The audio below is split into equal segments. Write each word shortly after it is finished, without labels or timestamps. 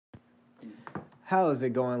How is it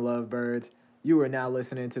going, lovebirds? You are now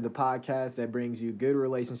listening to the podcast that brings you good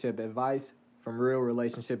relationship advice from real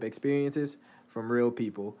relationship experiences from real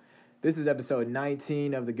people. This is episode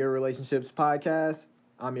 19 of the Good Relationships podcast.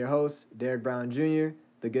 I'm your host, Derek Brown Jr.,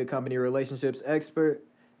 the Good Company Relationships expert.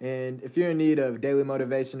 And if you're in need of daily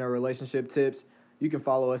motivation or relationship tips, you can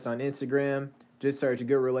follow us on Instagram. Just search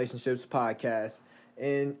Good Relationships podcast.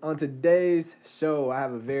 And on today's show, I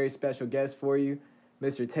have a very special guest for you,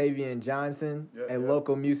 Mr. Tavian Johnson,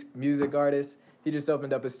 local music artist. He just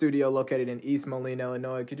opened up a studio located in East Moline,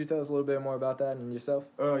 Illinois. Could you tell us a little bit more about that and yourself?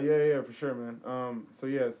 Yeah, for sure, man.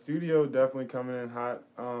 Studio definitely coming in hot.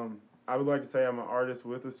 I would like to say I'm an artist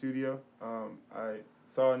with a studio. I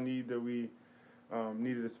saw a need that we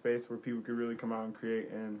needed a space where people could really come out and create,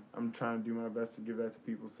 and I'm trying to do my best to give that to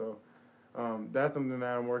people. So that's something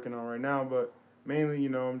that I'm working on right now, but mainly,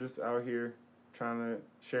 I'm just out here trying to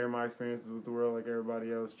share my experiences with the world like everybody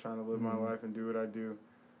else, trying to live my life and do what I do.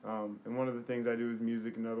 And one of the things I do is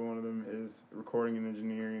music. Another one of them is recording and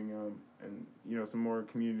engineering, and some more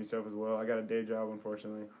community stuff as well. I got a day job,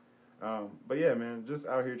 unfortunately. But yeah, man, just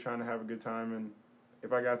out here trying to have a good time. And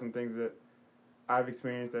if I got some things that I've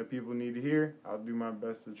experienced that people need to hear, I'll do my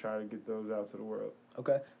best to try to get those out to the world.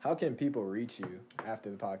 Okay. How can people reach you after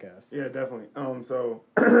the podcast? Yeah, definitely. So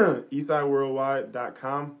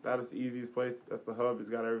eastsideworldwide.com. That is the easiest place. That's the hub. It's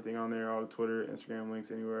got everything on there, all the Twitter, Instagram links,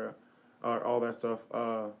 anywhere, all that stuff.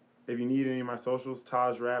 If you need any of my socials,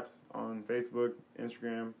 Taj Raps on Facebook,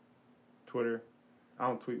 Instagram, Twitter. I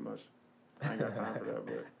don't tweet much. I ain't got time for that,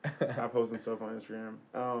 but I post some stuff on Instagram.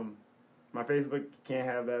 My Facebook, can't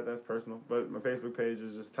have that. That's personal. But my Facebook page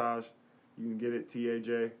is just Taj. You can get it, Taj.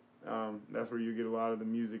 That's where you get a lot of the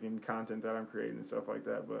music and content that I'm creating and stuff like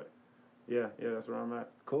that. But yeah, that's where I'm at.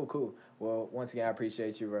 Cool. Well, once again, I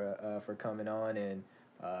appreciate you for coming on, and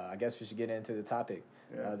I guess we should get into the topic.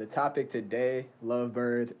 Yeah. The topic today,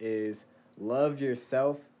 lovebirds, is love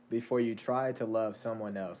yourself before you try to love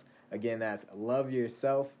someone else. Again, that's love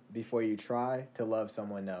yourself before you try to love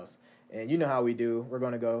someone else. And you know how we do. We're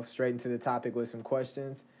going to go straight into the topic with some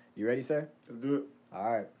questions. You ready, sir? Let's do it.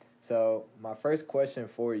 All right. So my first question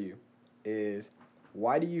for you is,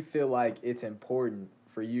 why do you feel like it's important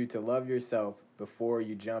for you to love yourself before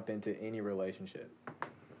you jump into any relationship?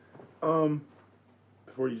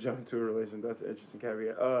 Before you jump into a relationship, that's an interesting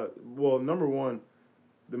caveat. Well, number one,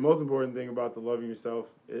 the most important thing about the loving yourself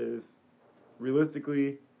is,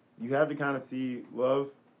 realistically, you have to kind of see love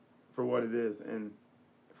for what it is. And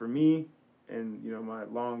for me, and my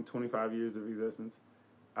long 25 years of existence,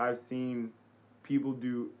 I've seen people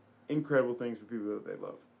do incredible things for people that they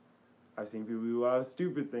love. I've seen people do a lot of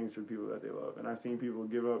stupid things for people that they love, and I've seen people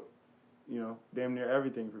give up, damn near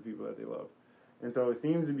everything for people that they love. And so it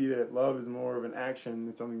seems to be that love is more of an action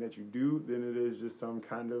and something that you do than it is just some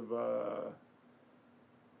kind of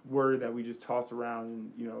word that we just toss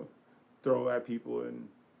around and throw at people and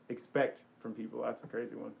expect from people. That's a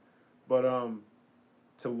crazy one. But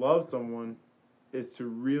to love someone is to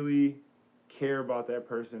really care about that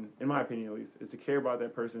person, in my opinion at least, is to care about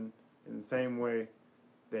that person in the same way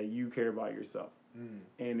that you care about yourself.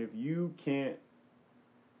 And if you can't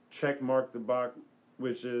check mark the box,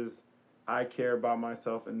 which is, I care about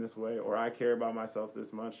myself in this way, or I care about myself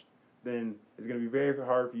this much, then it's going to be very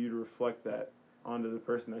hard for you to reflect that onto the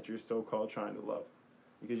person that you're so-called trying to love.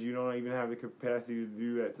 Because you don't even have the capacity to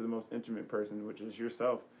do that to the most intimate person, which is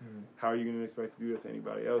yourself. How are you going to expect to do that to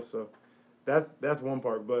anybody else? So that's one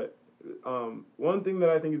part. But one thing that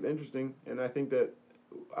I think is interesting, and I think that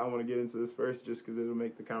I want to get into this first just because it'll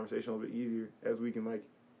make the conversation a little bit easier as we can,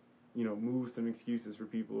 move some excuses for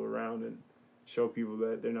people around and show people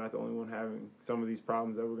that they're not the only one having some of these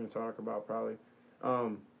problems that we're going to talk about probably.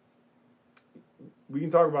 We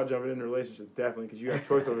can talk about jumping into relationships, definitely, because you have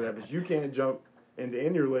choice over that, but you can't jump into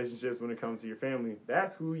any relationships when it comes to your family.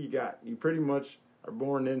 That's who you got. You pretty much are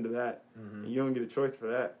born into that, and you don't get a choice for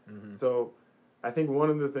that. So I think one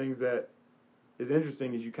of the things that is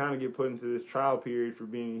interesting is you kind of get put into this trial period for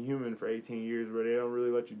being a human for 18 years where they don't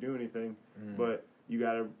really let you do anything, but you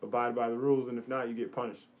got to abide by the rules, and if not, you get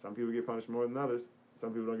punished. Some people get punished more than others.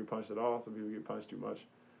 Some people don't get punished at all. Some people get punished too much.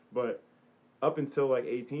 But up until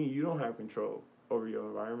 18, you don't have control over your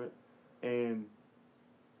environment. And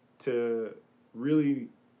to really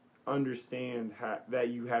understand that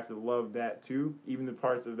you have to love that too, even the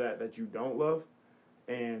parts of that you don't love,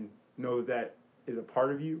 and know that is a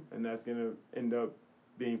part of you, and that's going to end up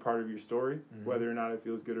being part of your story, whether or not it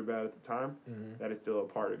feels good or bad at the time. That is still a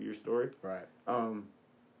part of your story. Right.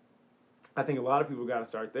 I think a lot of people got to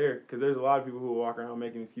start there, because there's a lot of people who will walk around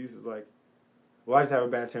making excuses like, well, I just have a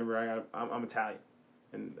bad temper. I'm Italian.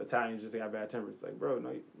 And Italians just got bad tempers. It's like, bro,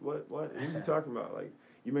 no, what are you talking about? Like,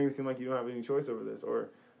 you make it seem like you don't have any choice over this. Or,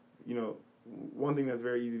 you know, one thing that's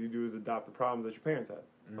very easy to do is adopt the problems that your parents had.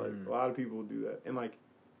 Like, a lot of people will do that. And, like,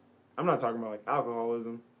 I'm not talking about, like,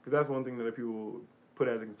 alcoholism, because that's one thing that people put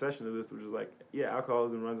as a concession to this, which is like, yeah,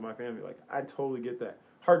 alcoholism runs in my family. Like, I totally get that.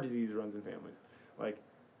 Heart disease runs in families. Like,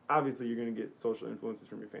 obviously you're going to get social influences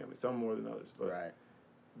from your family, some more than others. But right.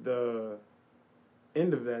 The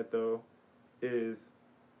end of that, though, is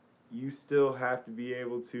you still have to be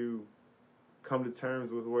able to come to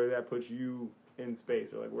terms with where that puts you in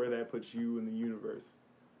space, or like where that puts you in the universe.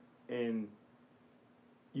 And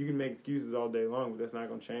you can make excuses all day long, but that's not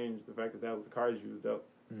going to change the fact that that was the cards you was dealt.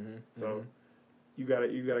 Mm-hmm. So you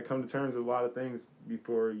gotta come to terms with a lot of things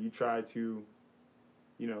before you try to,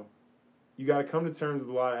 you know, you gotta come to terms with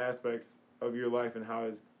a lot of aspects of your life and how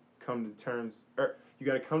it's come to terms, or you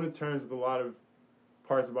gotta come to terms with a lot of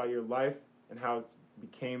parts about your life and how it's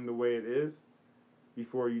became the way it is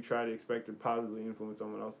before you try to expect to positively influence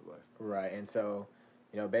someone else's life. Right, and so,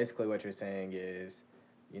 you know, basically what you're saying is,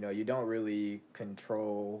 you know, you don't really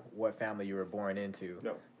control what family you were born into.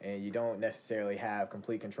 No. And you don't necessarily have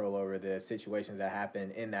complete control over the situations that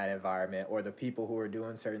happen in that environment or the people who are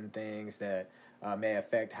doing certain things that may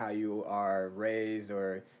affect how you are raised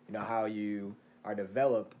or, you know, how you are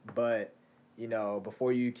developed. But, you know,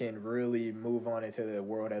 before you can really move on into the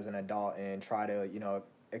world as an adult and try to, you know,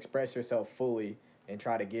 express yourself fully and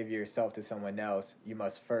try to give yourself to someone else, you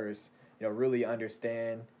must first, you know, really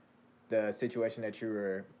understand the situation that you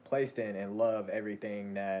were placed in and love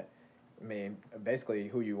everything that, I mean, basically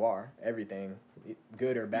who you are, everything,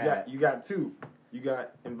 good or bad. You got two. You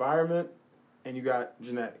got environment and you got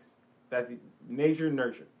genetics. That's the nature and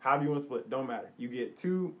nurture. How do you want to split? Don't matter. You get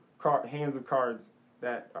two hands of cards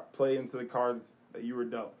that play into the cards that you were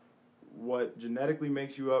dealt. What genetically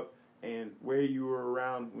makes you up and where you were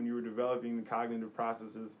around when you were developing the cognitive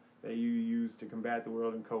processes that you use to combat the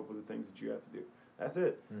world and cope with the things that you have to do. That's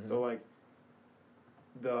it. Mm-hmm. So, like,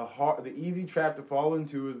 the easy trap to fall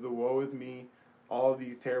into is the woe is me, all of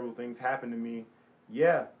these terrible things happen to me.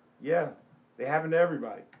 Yeah, they happen to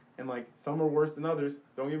everybody. And, like, some are worse than others.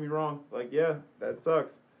 Don't get me wrong. Like, yeah, that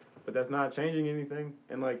sucks. But that's not changing anything.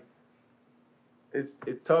 And, like,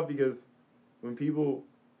 it's tough because when people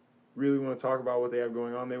really want to talk about what they have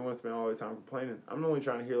going on, they want to spend all their time complaining. I'm only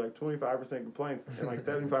trying to hear, like, 25% complaints and, like,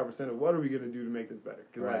 75% of what are we going to do to make this better?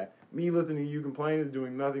 Because, right. like, me listening to you complain is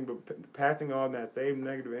doing nothing but passing on that same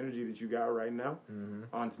negative energy that you got right now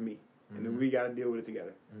onto me. And then we got to deal with it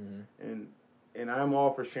together. And I'm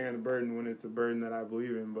all for sharing the burden when it's a burden that I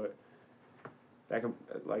believe in, but that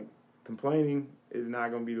complaining is not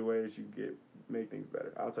going to be the way that you make things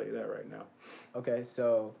better. I'll tell you that right now. Okay,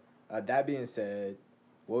 so that being said,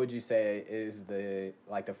 what would you say is the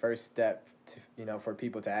first step to, you know, for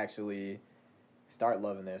people to actually start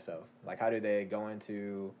loving themselves? Like, how do they go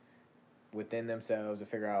into within themselves to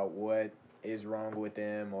figure out what is wrong with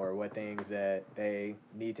them or what things that they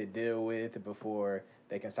need to deal with before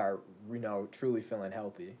they can start, you know, truly feeling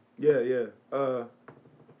healthy? Yeah.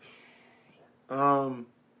 And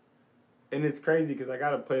it's crazy because I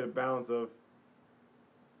got to play the balance of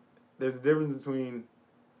there's a difference between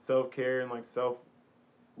self-care and, like,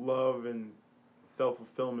 self-love and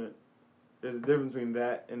self-fulfillment. There's a difference between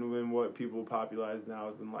that and when what people popularize now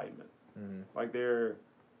is enlightenment. Like, there's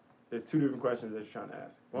two different questions that you're trying to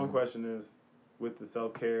ask. One question is, with the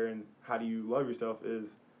self-care and how do you love yourself,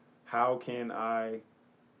 is how can I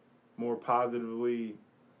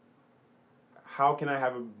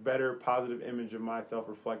have a better positive image of myself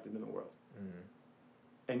reflected in the world?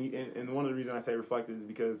 And one of the reasons I say reflected is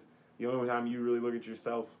because the only time you really look at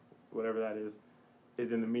yourself, whatever that is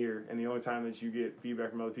in the mirror, and the only time that you get feedback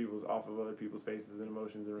from other people is off of other people's faces and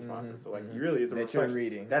emotions and responses. So, like, really, it's a reflection. You're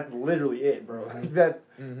reading. That's literally it, bro. That's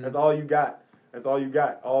all you got. That's all you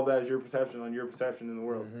got. All of that is your perception on your perception in the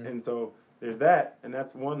world. And so there's that, and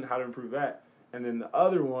that's one, how to improve that. And then the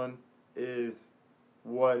other one is,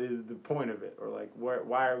 what is the point of it? Or, like,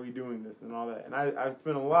 why are we doing this and all that? And I've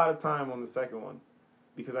spent a lot of time on the second one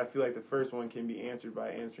because I feel like the first one can be answered by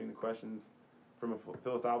answering the questions from a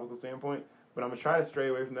philosophical standpoint. But I'm going to try to stray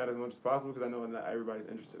away from that as much as possible because I know not everybody's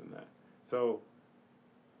interested in that. So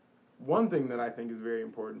one thing that I think is very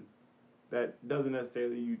important that doesn't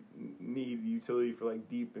necessarily need utility for, like,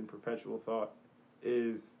 deep and perpetual thought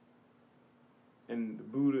is, and the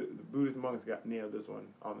Buddhist monks nailed this one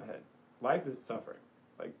on the head. Life is suffering.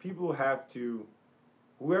 Like, people have to,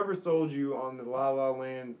 whoever sold you on the la la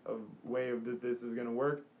land of way of that this is going to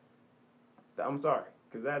work, I'm sorry,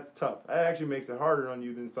 because that's tough. That actually makes it harder on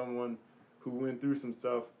you than someone who went through some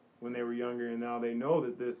stuff when they were younger, and now they know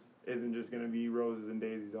that this isn't just going to be roses and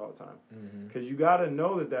daisies all the time. Mm-hmm. Because you got to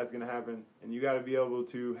know that that's going to happen, and you got to be able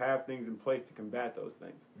to have things in place to combat those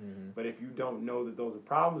things. Mm-hmm. But if you don't know that those are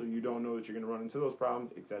problems, or you don't know that you're going to run into those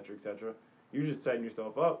problems, et cetera, you're just setting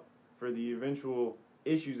yourself up for the eventual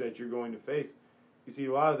issues that you're going to face. You see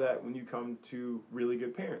a lot of that when you come to really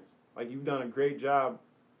good parents. Like, you've done a great job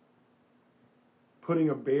putting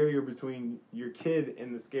a barrier between your kid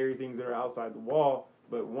and the scary things that are outside the wall,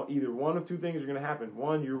 but either one of two things are going to happen.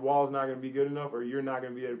 One, your wall's not going to be good enough, or you're not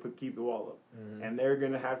going to be able to keep the wall up. Mm-hmm. And they're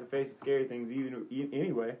going to have to face the scary things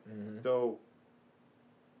anyway. Mm-hmm. So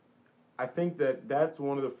I think that that's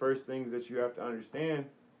one of the first things that you have to understand,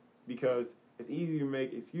 because it's easy to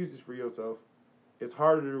make excuses for yourself. It's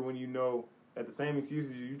harder when you know that the same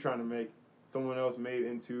excuses you're trying to make, someone else made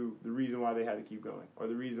into the reason why they had to keep going, or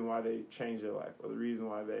the reason why they changed their life, or the reason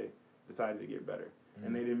why they decided to get better. Mm-hmm.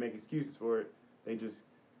 And they didn't make excuses for it. They just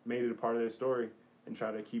made it a part of their story and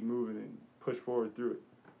try to keep moving and push forward through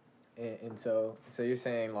it. And so you're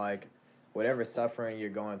saying, like, whatever suffering you're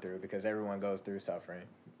going through, because everyone goes through suffering,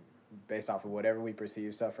 based off of whatever we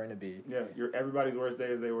perceive suffering to be. Yeah, everybody's worst day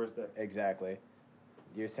is their worst day. Exactly.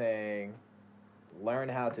 You're saying learn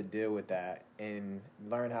how to deal with that and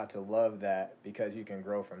learn how to love that, because you can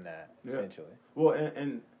grow from that, essentially. Well,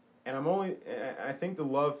 and I think the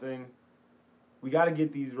love thing, we got to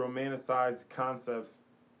get these romanticized concepts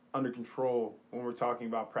under control when we're talking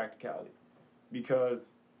about practicality.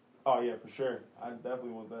 Because, oh yeah, for sure, I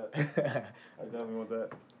definitely want that.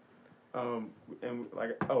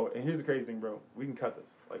 And here's the crazy thing, bro. We can cut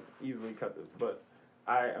this, like, easily cut this, but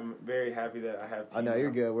I am very happy that I have tea. Oh, no,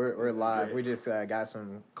 you're good. We're live. Great. We just got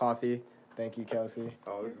some coffee. Thank you, Kelsey.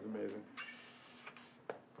 Oh, this is amazing.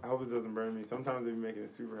 I hope this doesn't burn me. Sometimes they be making it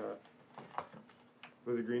super hot.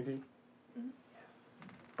 Was it green tea? Mm-hmm.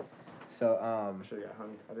 So, I should have got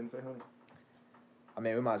honey. I didn't say honey. I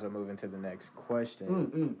mean, we might as well move into the next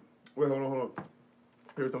question. Wait, hold on.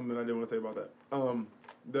 There's something that I did want to say about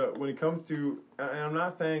that. When it comes to, and I'm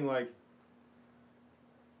not saying, like,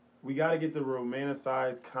 we got to get the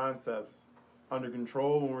romanticized concepts under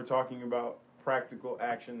control when we're talking about practical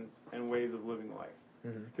actions and ways of living life.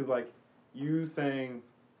 Because, like, you saying,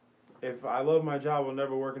 if I love my job, I'll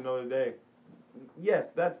never work another day.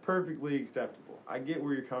 Yes, that's perfectly acceptable. I get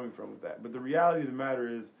where you're coming from with that. But the reality of the matter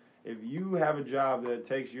is, if you have a job that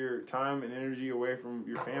takes your time and energy away from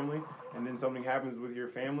your family, and then something happens with your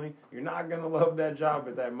family, you're not going to love that job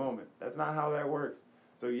at that moment. That's not how that works.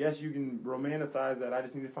 So yes, you can romanticize that. I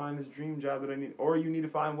just need to find this dream job that I need. Or you need to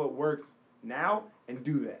find what works now and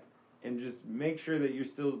do that. And just make sure that you're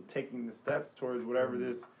still taking the steps towards whatever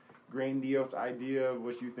this grandiose idea of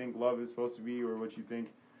what you think love is supposed to be, or what you think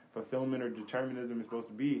fulfillment or determinism is supposed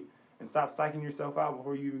to be. And stop psyching yourself out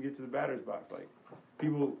before you even get to the batter's box. Like,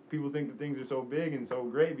 people think that things are so big and so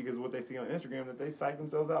great because of what they see on Instagram, that they psych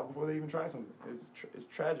themselves out before they even try something. It's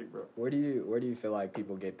tragic, bro. Where do you feel like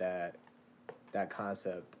people get that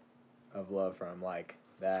concept of love from? Like,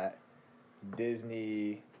 that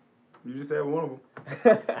Disney. You just said one of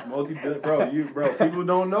them. Bro, people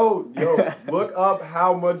don't know. Yo, look up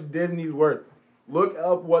how much Disney's worth. Look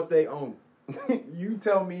up what they own. You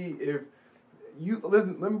tell me if you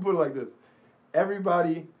listen. Let me put it like this: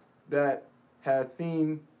 everybody that has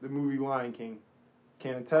seen the movie Lion King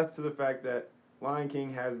can attest to the fact that Lion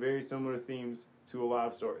King has very similar themes to a lot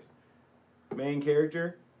of stories. Main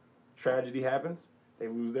character, tragedy happens, they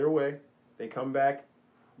lose their way, they come back,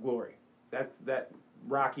 glory. That's that.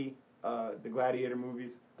 Rocky, the Gladiator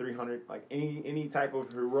movies, 300, like any type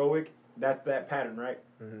of heroic, that's that pattern, right?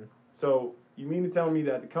 Mm-hmm. So you mean to tell me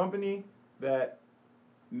that the company that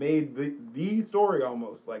made the story,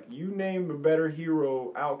 almost like, you name a better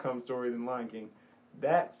hero outcome story than Lion King,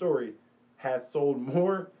 that story has sold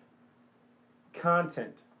more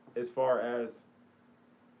content as far as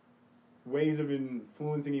ways of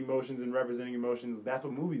influencing emotions and representing emotions? That's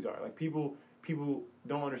what movies are. Like, people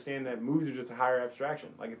don't understand that movies are just a higher abstraction.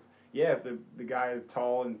 Like, it's, yeah, if the guy is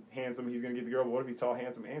tall and handsome, he's going to get the girl, but what if he's tall,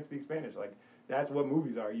 handsome, and speaks Spanish? Like, that's what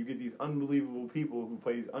movies are. You get these unbelievable people who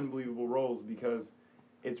play these unbelievable roles because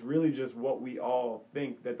it's really just what we all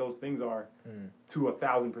think that those things are to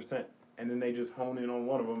 1,000%. And then they just hone in on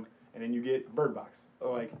one of them, and then you get Bird Box.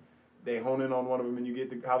 Or, like, they hone in on one of them and you get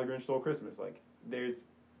How the Grinch Stole Christmas. Like, there's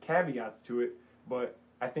caveats to it, but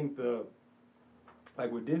I think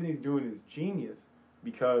what Disney's doing is genius,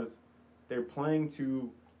 because they're playing to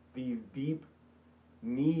these deep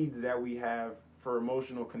needs that we have for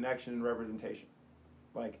emotional connection and representation.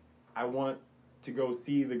 Like, I want to go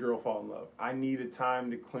see the girl fall in love. I need a time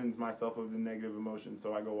to cleanse myself of the negative emotions,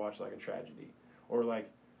 so I go watch, like, a tragedy. Or,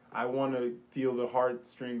 like, I want to feel the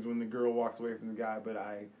heartstrings when the girl walks away from the guy, but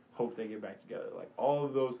I hope they get back together. Like, all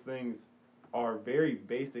of those things are very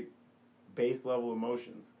basic, base level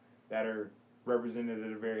emotions that are represented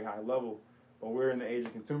at a very high level. But we're in the age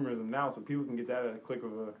of consumerism now, so people can get that at a click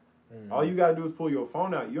of a... All you gotta do is pull your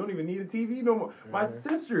phone out. You don't even need a TV no more. My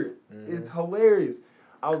sister is hilarious.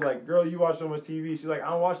 I was like, girl, you watch so much TV. She's like, I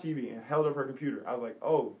don't watch TV, and held up her computer. I was like,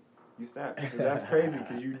 oh, you snapped. That's crazy,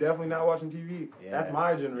 because you definitely not watching TV. Yeah. That's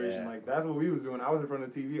my generation. Like, that's what we was doing. I was in front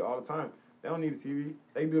of the TV all the time. They don't need a TV.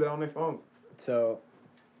 They do that on their phones. So,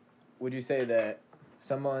 would you say that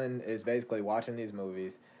someone is basically watching these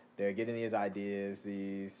movies, they're getting these ideas,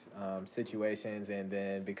 these situations, and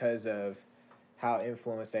then because of how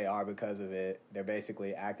influenced they are because of it, they're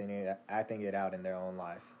basically acting it out in their own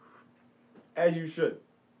life? As you should.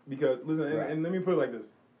 Because, listen, right. and let me put it like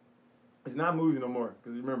this. It's not movies no more.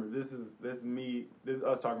 Because remember, this is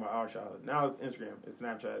us talking about our childhood. Now it's Instagram, it's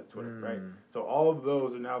Snapchat, it's Twitter, right? So all of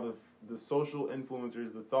those are now the social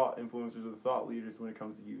influencers, the thought influencers, or the thought leaders when it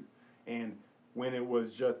comes to youth. And when it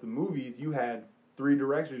was just the movies, you had 3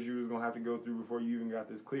 directors you was going to have to go through before you even got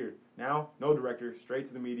this cleared. Now, no director, straight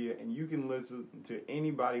to the media, and you can listen to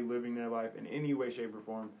anybody living their life in any way, shape, or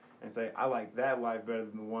form and say, I like that life better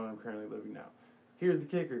than the one I'm currently living now. Here's the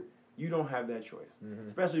kicker. You don't have that choice,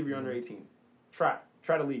 especially if you're under 18. Try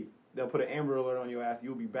to leave. They'll put an Amber Alert on your ass.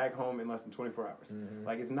 You'll be back home in less than 24 hours.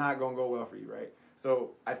 Like, it's not going to go well for you, right?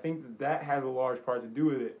 So I think that has a large part to do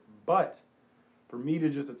with it. But for me to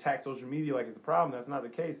just attack social media like it's a problem, that's not the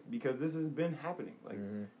case, because this has been happening. Like,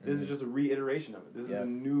 this is just a reiteration of it. This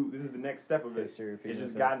is the next step of it. It's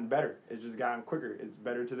just gotten better. It's just gotten quicker. It's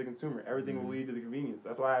better to the consumer. Everything will lead to the convenience.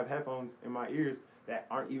 That's why I have headphones in my ears that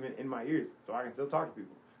aren't even in my ears, so I can still talk to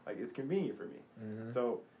people. Like, it's convenient for me.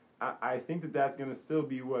 So I think that that's going to still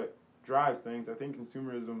be what drives things. I think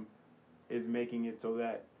consumerism is making it so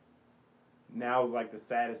that now is like the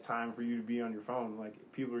saddest time for you to be on your phone. Like,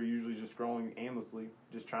 people are usually just scrolling aimlessly,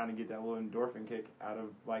 just trying to get that little endorphin kick out of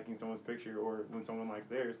liking someone's picture or when someone likes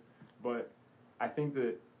theirs. But I think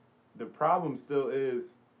that the problem still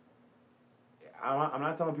is, I'm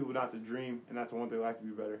not telling people not to dream and not to want their life to be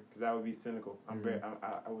better, because that would be cynical. I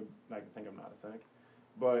would like to think I'm not a cynic.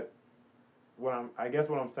 But I guess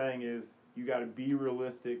what I'm saying is, you got to be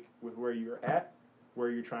realistic with where you're at, where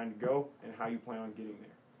you're trying to go, and how you plan on getting there.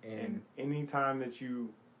 And any time that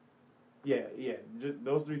you, just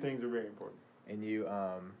those 3 things are very important. And you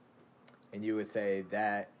would say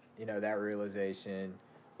that, that realization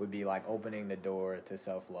would be like opening the door to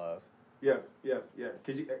self-love. Yes,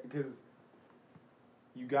 because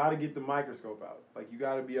you got to get the microscope out. Like, you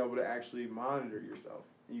got to be able to actually monitor yourself.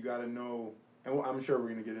 You got to know, and I'm sure we're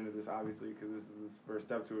going to get into this, obviously, because this is the first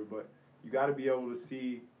step to it, but you got to be able to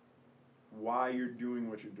see why you're doing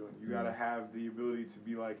what you're doing. You got to have the ability to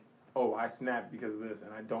be like, oh, I snapped because of this,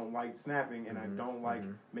 and I don't like snapping, and I don't like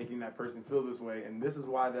making that person feel this way, and this is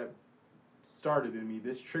why that started in me.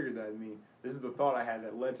 This triggered that in me. This is the thought I had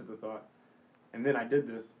that led to the thought, and then I did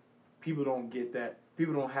this. People don't get that.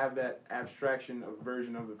 People don't have that abstraction of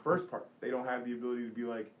version of the first part. They don't have the ability to be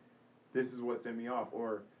like, this is what sent me off,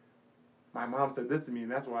 or my mom said this to me,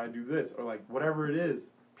 and that's why I do this, or like whatever it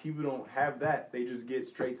is. People don't have that. They just get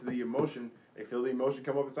straight to the emotion. They feel the emotion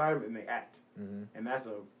come up inside them, and they act. And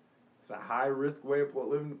it's a high risk way of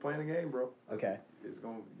playing the game, bro. Okay. It's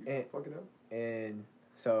going to fuck it up. And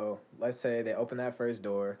so let's say they open that first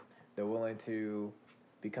door. They're willing to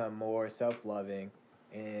become more self-loving,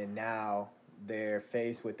 and now they're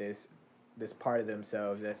faced with this part of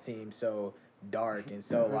themselves that seems so dark and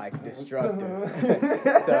so like destructive.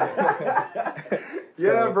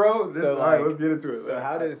 Yeah, bro. All right, let's get into it. So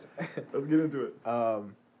how does let's get into it.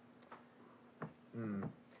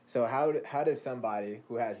 So how does somebody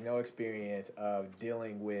who has no experience of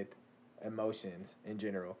dealing with emotions in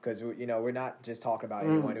general, because we're not just talking about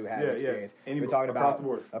anyone who has experience. We're talking about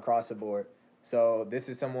across the board. So this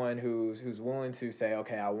is someone who's willing to say,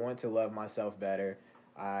 okay, I want to love myself better.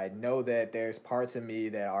 I know that there's parts of me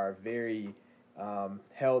that are very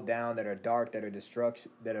held down, that are dark, that are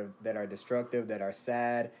destructive, that are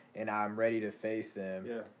sad, and I'm ready to face them.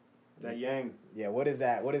 Yeah, that yang. Yeah, what does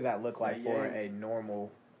that look like for a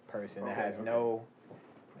normal person that has no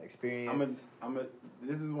experience?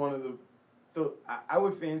 This is one of the. So I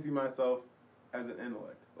would fancy myself as an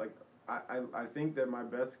intellect. Like I think that my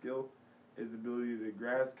best skill is the ability to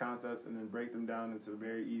grasp concepts and then break them down into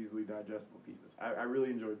very easily digestible pieces. I really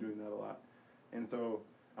enjoy doing that a lot, and so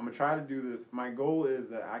I'm gonna try to do this. My goal is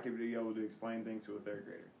that I could be able to explain things to a third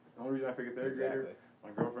grader. The only reason I pick a third grader, my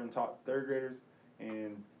girlfriend taught third graders,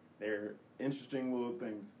 and they're interesting little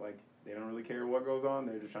things. Like, they don't really care what goes on.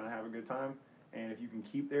 They're just trying to have a good time. And if you can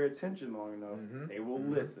keep their attention long enough, they will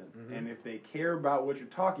listen. And if they care about what you're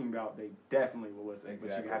talking about, they definitely will listen.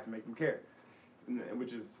 Exactly. But you have to make them care,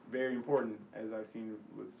 which is very important, as I've seen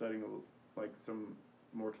with studying like some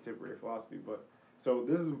more contemporary philosophy. But so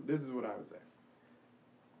this is what I would say.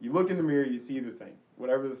 You look in the mirror, you see the thing,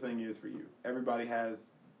 whatever the thing is for you. Everybody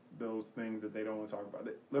has those things that they don't want to talk about.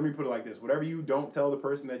 Let me put it like this. Whatever you don't tell the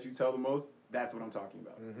person that you tell the most, that's what I'm talking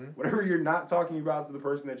about. Whatever you're not talking about to the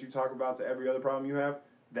person that you talk about to every other problem you have,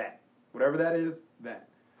 that. Whatever that is, that.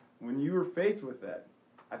 When you are faced with that,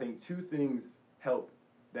 I think two things help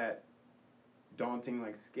that daunting,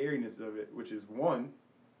 like, scariness of it, which is, one,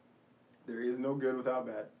 there is no good without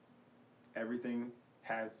bad. Everything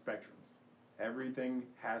has spectrums. Everything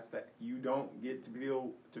has to, you don't get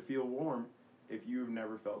to feel warm if you've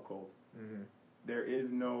never felt cold. There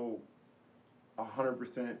is no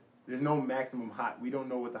 100%, there's no maximum hot. We don't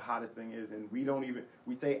know what the hottest thing is, and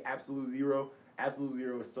we say absolute zero. Absolute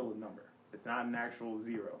zero is still a number. It's not an actual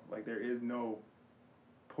zero. Like, there is no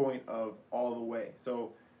point of all the way.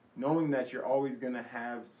 So knowing that you're always going to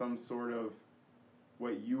have some sort of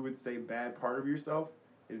what you would say bad part of yourself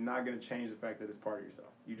is not going to change the fact that it's part of yourself.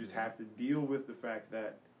 You just have to deal with the fact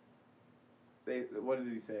that what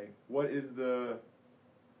did he say? What is the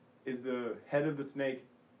head of the snake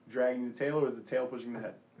dragging the tail, or is the tail pushing the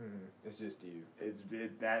head? It's just you.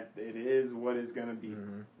 It is what it's gonna be.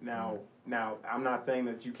 Now I'm not saying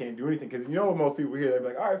that you can't do anything, because you know what most people hear, they're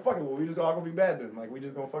like, all right, fuck it, well, we just all gonna be bad then, like, we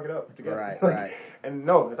just gonna fuck it up together. Right, like, right. And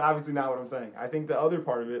no, that's obviously not what I'm saying. I think the other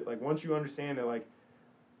part of it, like, once you understand that, like,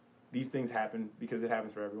 these things happen because it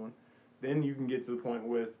happens for everyone, then you can get to the point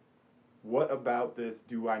with, what about this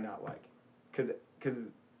do I not like? Because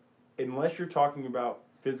unless you're talking about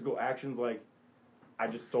physical actions like, I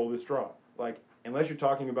just stole this straw, like, unless you're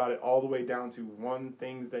talking about it all the way down to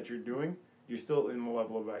things that you're doing, you're still in the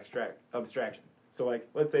level of abstraction. So, like,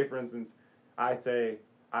 let's say, for instance, I say,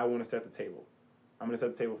 I want to set the table. I'm going to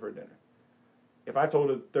set the table for a dinner. If I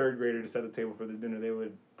told a third grader to set the table for the dinner, they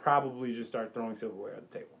would probably just start throwing silverware at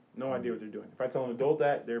the table. No idea what they're doing. If I tell an adult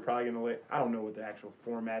that, they're probably going to I don't know what the actual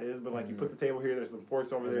format is, but, like, you put the table here, there's some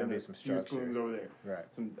forks over there, and there's some spoons over there. Right.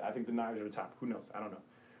 I think the knives are at the top. Who knows? I don't know.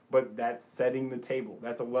 But that's setting the table.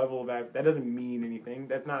 That's a level of that doesn't mean anything.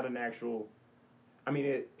 That's not an actual. I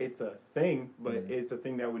mean, it's a thing, but it's a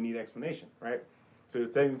thing that would need explanation, right? So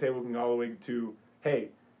setting the table can go all the way to, hey,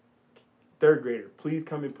 third grader, please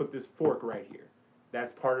come and put this fork right here.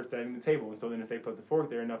 That's part of setting the table. And so then if they put the fork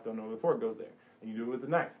there enough, they'll know the fork goes there. And you do it with the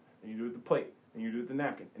knife. And you do it with the plate. And you do it with the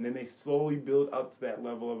napkin. And then they slowly build up to that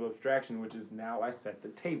level of abstraction, which is, now I set the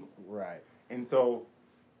table. Right. And so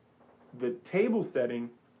the table setting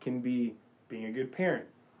can be being a good parent,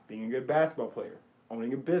 being a good basketball player,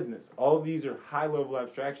 owning a business. All of these are high-level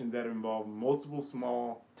abstractions that involve multiple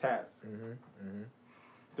small tasks.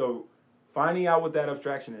 So finding out what that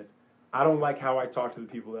abstraction is. I don't like how I talk to the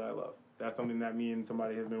people that I love. That's something that me and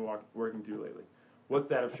somebody have been working through lately. What's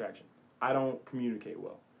that abstraction? I don't communicate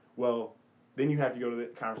well. Well, then you have to go to the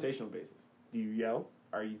conversational basis. Do you yell?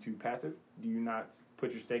 Are you too passive? Do you not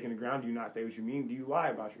put your stake in the ground? Do you not say what you mean? Do you lie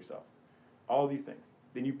about yourself? All these things.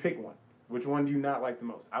 Then you pick one. Which one do you not like the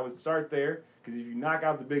most? I would start there, because if you knock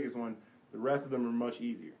out the biggest one, the rest of them are much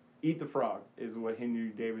easier. Eat the frog is what Henry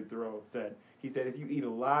David Thoreau said. He said, if you eat a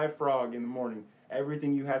live frog in the morning,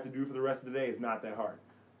 everything you have to do for the rest of the day is not that hard.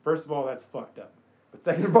 First of all, that's fucked up. But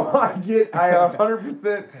second of all, I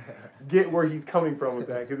 100% get where he's coming from with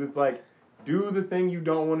that, because it's like, do the thing you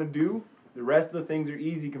don't want to do. The rest of the things are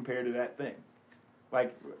easy compared to that thing.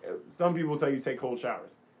 Like, some people tell you to take cold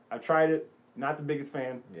showers. I've tried it. Not the biggest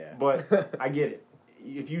fan, but I get it.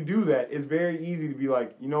 If you do that, it's very easy to be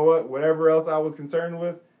like, you know what? Whatever else I was concerned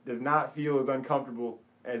with does not feel as uncomfortable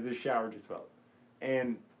as this shower just felt.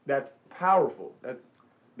 And that's powerful.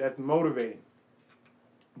 That's motivating.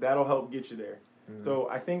 That'll help get you there. So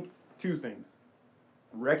I think two things.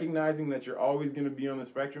 Recognizing that you're always going to be on the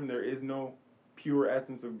spectrum. There is no pure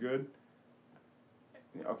essence of good.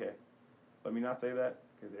 Okay, let me not say that,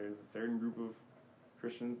 because there's a certain group of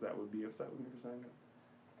Christians that would be upset with me for saying that.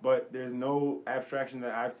 But there's no abstraction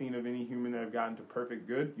that I've seen of any human that have gotten to perfect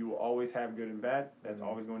good. You will always have good and bad. That's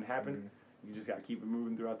always going to happen. You just got to keep it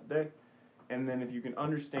moving throughout the day. And then if you can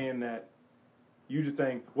understand that you just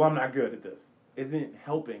saying, well, I'm not good at this, isn't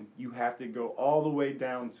helping. You have to go all the way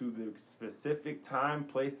down to the specific time,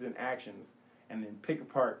 places, and actions, and then pick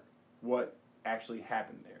apart what actually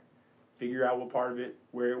happened there. Figure out what part of it,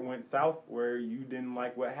 where it went south, where you didn't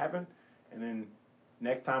like what happened, and then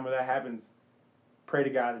next time when that happens, pray to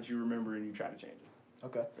God that you remember and you try to change it.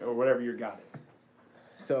 Okay. Or whatever your God is.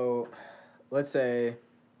 So, let's say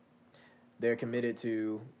they're committed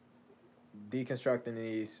to deconstructing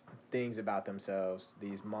these things about themselves,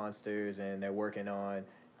 these monsters, and they're working on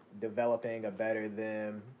developing a better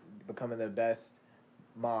them, becoming the best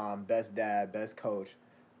mom, best dad, best coach,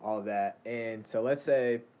 all of that. And so let's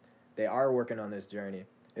say they are working on this journey.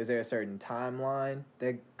 Is there a certain timeline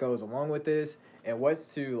that goes along with this? And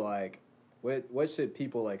what's to like, what should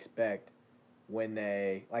people expect when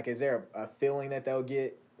they, like, is there a feeling that they'll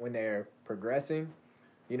get when they're progressing?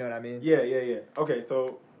 You know what I mean? Yeah. Okay,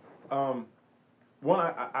 so,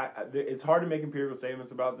 one, it's hard to make empirical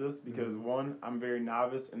statements about this because, one, I'm very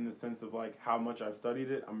novice in the sense of, like, how much I've studied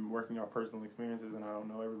it. I'm working off personal experiences, and I don't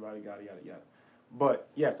know everybody, yada, yada, yada. But,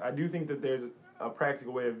 yes, I do think that there's a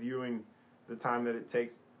practical way of viewing the time that it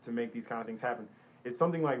takes to make these kind of things happen. It's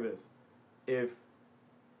something like this.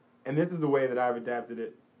 And this is the way that I've adapted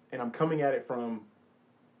it, and I'm coming at it from,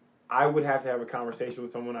 I would have to have a conversation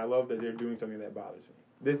with someone I love that they're doing something that bothers me.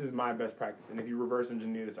 This is my best practice, and if you reverse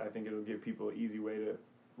engineer this, I think it'll give people an easy way to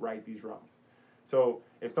right these wrongs. So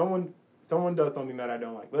if someone does something that I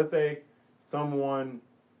don't like, let's say someone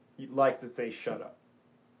likes to say shut up,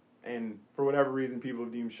 and for whatever reason people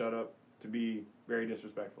deem shut up to be very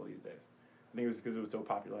disrespectful these days. I think it was because it was so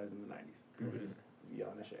popularized in the 90s. People were just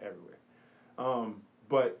yelling that shit everywhere.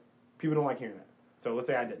 But people don't like hearing that. So let's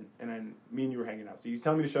say I didn't, and then me and you were hanging out. So you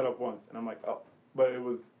tell me to shut up once, and I'm like, oh, but it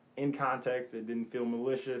was in context. It didn't feel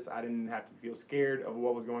malicious. I didn't have to feel scared of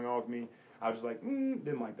what was going on with me. I was just like,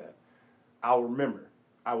 didn't like that. I'll remember.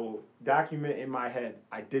 I will document in my head,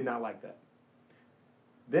 I did not like that.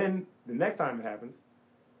 Then the next time it happens,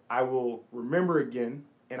 I will remember again,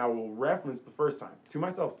 and I will reference the first time to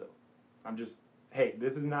myself still. I'm just, hey,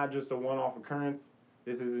 this is not just a one-off occurrence.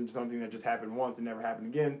 This isn't something that just happened once and never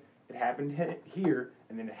happened again. It happened here,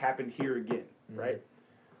 and then it happened here again, right?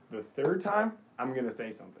 The third time, I'm going to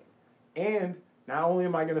say something. And not only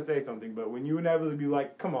am I going to say something, but when you inevitably be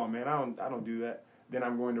like, come on, man, I don't do that, then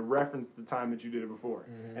I'm going to reference the time that you did it before.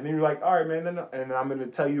 And then you're like, all right, man, and then I'm going to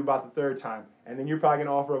tell you about the third time. And then you're probably going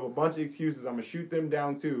to offer up a bunch of excuses. I'm going to shoot them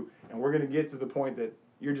down too, and we're going to get to the point that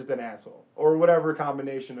you're just an asshole. Or whatever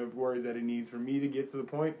combination of words that it needs for me to get to the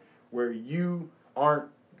point where you aren't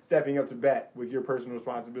stepping up to bat with your personal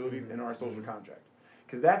responsibilities in our social contract.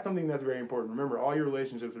 Because that's something that's very important. Remember, all your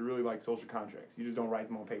relationships are really like social contracts. You just don't write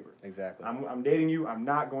them on paper. Exactly. I'm dating you. I'm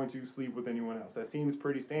not going to sleep with anyone else. That seems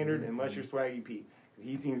pretty standard unless you're Swaggy P.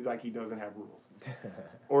 He seems like he doesn't have rules.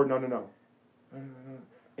 Or no.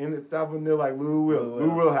 In the South Vanilla, like Lou Will. Lou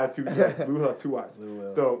Will has two wives.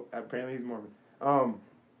 So apparently he's Mormon.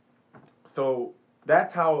 So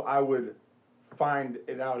that's how I would find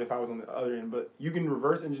it out if I was on the other end. But you can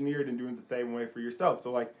reverse engineer it and do it the same way for yourself.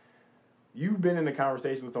 So like, you've been in a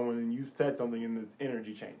conversation with someone and you've said something and the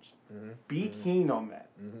energy changed. Be keen on that.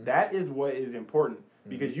 That is what is important.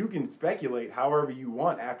 Because you can speculate however you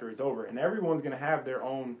want after it's over. And everyone's going to have their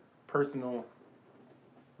own personal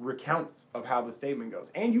recounts of how the statement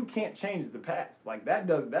goes. And you can't change the past. Like,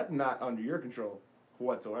 that's not under your control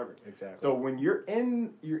whatsoever. Exactly. So when you're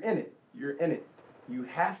in it. You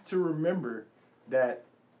have to remember that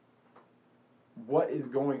what is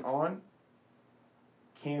going on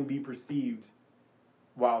can be perceived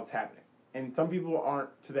while it's happening. And some people aren't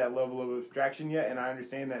to that level of abstraction yet, and I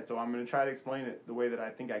understand that, so I'm going to try to explain it the way that I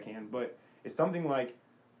think I can. But it's something like,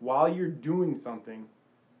 while you're doing something,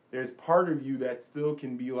 there's part of you that still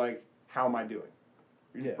can be like, how am I doing?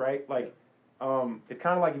 Yeah. Right? Like, it's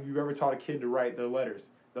kind of like if you've ever taught a kid to write their letters.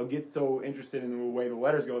 They'll get so interested in the way the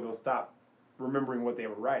letters go, they'll stop remembering what they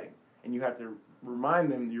were writing. And you have to remind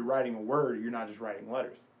them you're writing a word, you're not just writing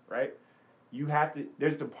letters, right? You have to,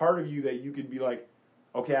 there's a part of you that you could be like,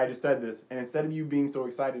 okay, I just said this, and instead of you being so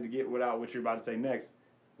excited to get what you're about to say next,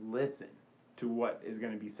 listen to what is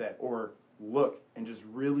going to be said, or look and just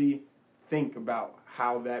really think about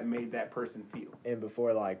how that made that person feel. And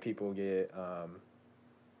before like people get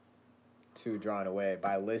too drawn away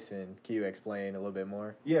by listen, can you explain a little bit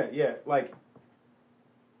more? Yeah. Like,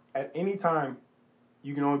 at any time,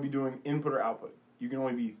 you can only be doing input or output. You can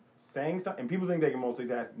only be saying something, and people think they can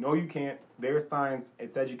multitask. No, you can't. There's science.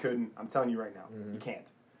 It said you couldn't. I'm telling you right now, you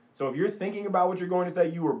can't. So if you're thinking about what you're going to say,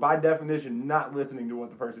 you are by definition not listening to what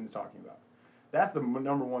the person is talking about. That's the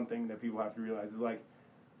number one thing that people have to realize is like,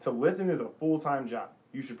 to listen is a full-time job.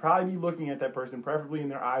 You should probably be looking at that person, preferably in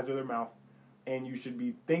their eyes or their mouth, and you should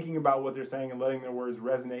be thinking about what they're saying and letting their words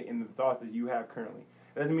resonate in the thoughts that you have currently.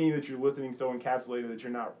 It doesn't mean that you're listening so encapsulated that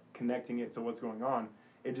you're not connecting it to what's going on.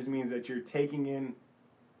 It just means that you're taking in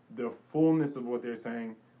the fullness of what they're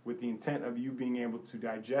saying with the intent of you being able to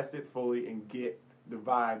digest it fully and get the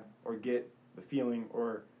vibe or get the feeling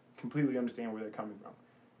or completely understand where they're coming from.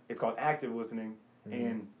 It's called active listening,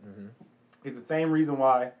 and it's the same reason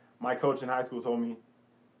why my coach in high school told me,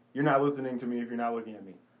 you're not listening to me if you're not looking at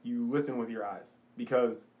me. You listen with your eyes.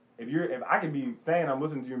 Because if I could be saying I'm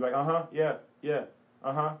listening to you and be like, yeah, yeah.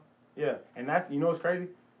 And that's, you know what's crazy?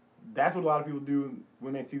 That's what a lot of people do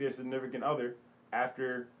when they see their significant other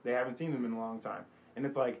after they haven't seen them in a long time. And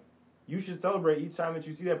it's like, you should celebrate each time that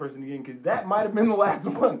you see that person again, because that might have been the last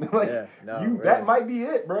one. Really. That might be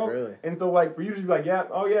it, bro. Really. And so, like, for you to just be like, yeah,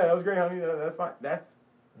 oh yeah, that was great, honey, that's fine. That's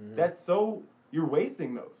so, you're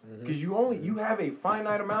wasting those, because you have a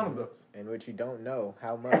finite amount of those, in which you don't know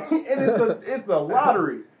how much. And it's a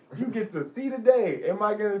lottery. You get to see today. Am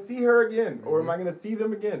I going to see her again, or am I going to see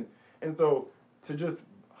them again? And so to just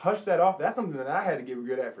hush that off, that's something that I had to get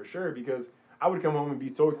good at for sure, because I would come home and be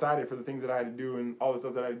so excited for the things that I had to do and all the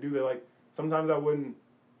stuff that I had to do that, like, sometimes I wouldn't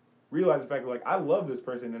realize the fact that, like, I love this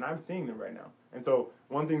person and I'm seeing them right now. And so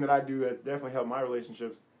one thing that I do that's definitely helped my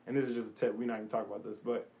relationships, and this is just a tip, we're not even talking about this,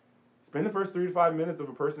 but spend the first 3 to 5 minutes of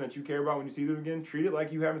a person that you care about when you see them again. Treat it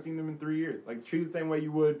like you haven't seen them in 3 years. Like, treat it the same way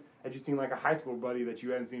you would had you seen, like, a high school buddy that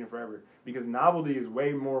you hadn't seen in forever. Because novelty is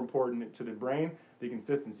way more important to the brain than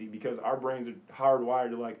consistency, because our brains are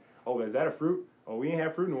hardwired to, like, oh, is that a fruit? Oh, we ain't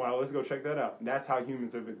had fruit in a while. Let's go check that out. And that's how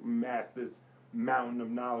humans have amassed this mountain of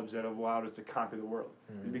knowledge that have allowed us to conquer the world.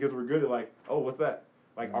 It's because we're good at, like, oh, what's that?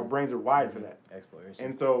 Like, our brains are wired for that. Exploration.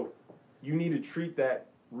 And so you need to treat that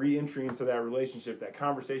re-entry into that relationship, that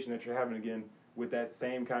conversation that you're having again, with that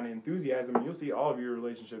same kind of enthusiasm, and you'll see all of your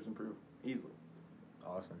relationships improve easily.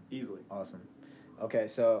 Awesome. Easily. Awesome. Okay,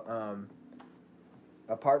 so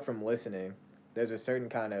apart from listening, there's a certain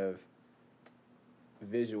kind of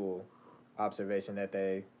visual observation that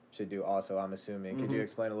they should do also, I'm assuming. Could you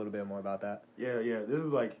explain a little bit more about that? Yeah. This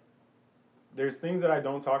is like, there's things that I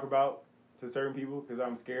don't talk about to certain people because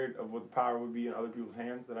I'm scared of what the power would be in other people's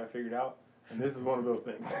hands that I figured out. And this is one of those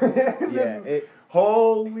things. It's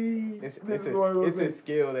a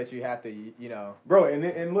skill that you have to, you know. Bro,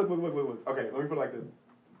 and look. Okay, let me put it like this.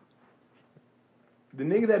 The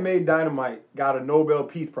nigga that made dynamite got a Nobel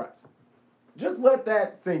Peace Prize. Just let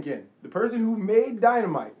that sink in. The person who made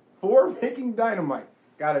dynamite, for making dynamite,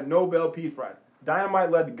 got a Nobel Peace Prize.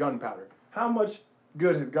 Dynamite led to gunpowder. How much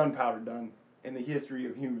good has gunpowder done in the history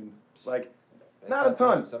of humans? Like, not a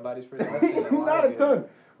ton. Somebody's perspective. Not a ton.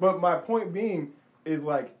 But my point being is,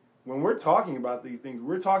 like, when we're talking about these things,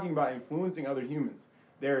 we're talking about influencing other humans.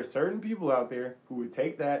 There are certain people out there who would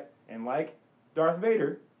take that and, like Darth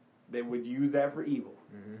Vader, they would use that for evil.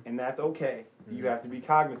 And that's okay. You have to be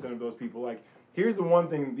cognizant of those people. Like, here's the one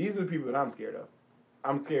thing. These are the people that I'm scared of.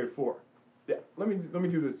 I'm scared for. Yeah, let me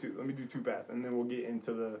do this too. Let me do two pass, and then we'll get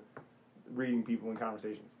into the reading people and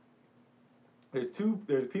conversations. There's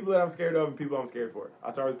people that I'm scared of and people I'm scared for.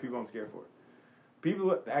 I'll start with the people I'm scared for.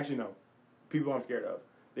 People I'm scared of.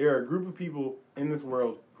 There are a group of people in this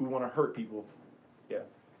world who want to hurt people. Yeah.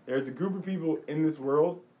 There's a group of people in this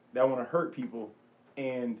world that want to hurt people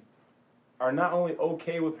and are not only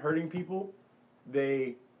okay with hurting people,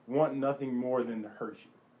 they want nothing more than to hurt you.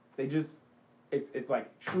 They just, it's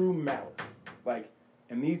like true malice. Like,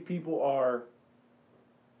 and these people are,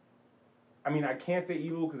 I mean, I can't say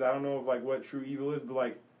evil because I don't know if, like, what true evil is, but,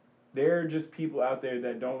 like, they're just people out there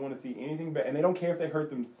that don't want to see anything bad, and they don't care if they hurt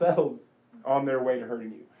themselves on their way to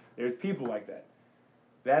hurting you. There's people like that.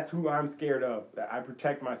 That's who I'm scared of. That I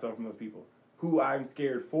protect myself from those people. Who I'm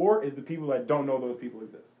scared for is the people that don't know those people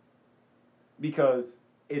exist. Because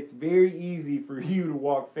it's very easy for you to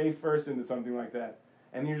walk face first into something like that.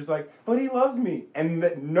 And you're just like, but he loves me. And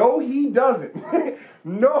no, he doesn't.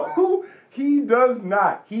 No, he does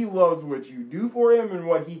not. He loves what you do for him and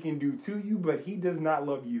what he can do to you, but he does not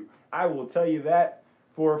love you. I will tell you that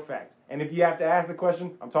for a fact. And if you have to ask the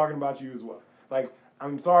question, I'm talking about you as well. Like,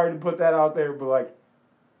 I'm sorry to put that out there, but, like,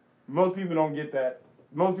 most people don't get that.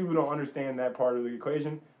 Most people don't understand that part of the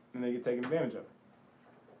equation, and they get taken advantage of.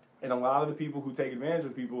 And a lot of the people who take advantage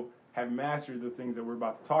of people have mastered the things that we're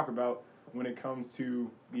about to talk about when it comes to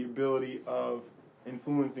the ability of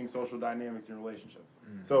influencing social dynamics in relationships.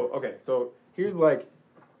 So here's, like,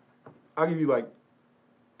 I'll give you, like,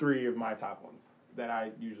 3 of my top ones that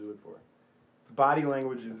I usually look for. Body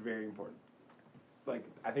language is very important. Like,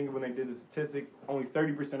 I think when they did the statistic, only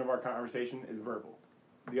 30% of our conversation is verbal.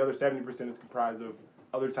 The other 70% is comprised of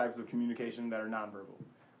other types of communication that are nonverbal.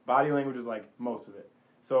 Body language is, like, most of it.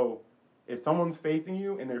 So if someone's facing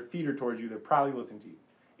you and their feet are towards you, they're probably listening to you.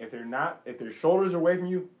 If they're not, if their shoulders are away from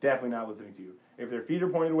you, definitely not listening to you. If their feet are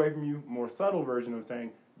pointed away from you, more subtle version of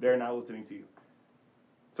saying they're not listening to you.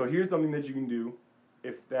 So here's something that you can do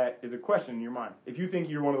if that is a question in your mind. If you think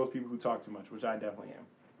you're one of those people who talk too much, which I definitely am,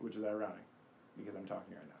 which is ironic because I'm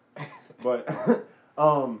talking right now. But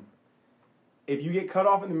if you get cut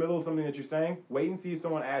off in the middle of something that you're saying, wait and see if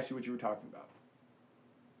someone asks you what you were talking about.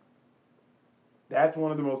 That's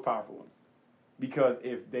one of the most powerful ones. Because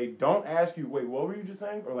if they don't ask you, wait, what were you just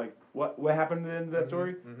saying? Or like, what happened at the end of that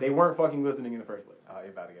story? They weren't fucking listening in the first place. Oh, you're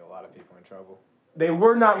about to get a lot of people in trouble. They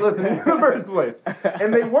were not listening in the first place.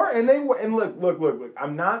 And they weren't. And look.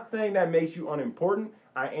 I'm not saying that makes you unimportant.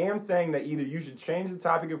 I am saying that either you should change the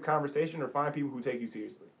topic of conversation or find people who take you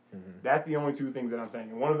seriously. Mm-hmm. That's the only two things that I'm saying.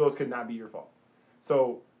 And one of those could not be your fault.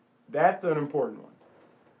 So that's an important one.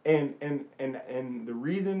 And the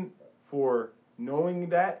reason for knowing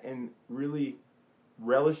that and really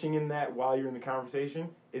relishing in that while you're in the conversation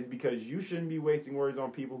is because you shouldn't be wasting words on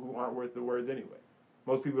people who aren't worth the words anyway.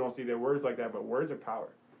 Most people don't see their words like that, but words are power.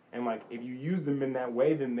 And like if you use them in that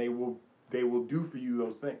way, then they will do for you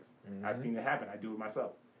those things. Mm-hmm. I've seen it happen. I do it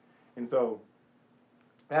myself. And so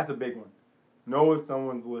that's a big one. Know if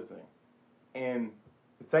someone's listening. And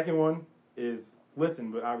the second one is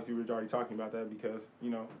listen, but obviously we're already talking about that because, you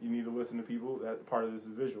need to listen to people. That part of this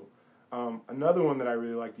is visual. Another one that I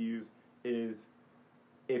really like to use is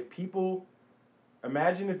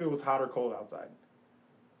imagine if it was hot or cold outside.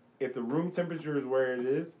 If the room temperature is where it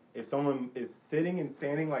is, if someone is sitting and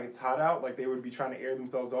standing like it's hot out, like they would be trying to air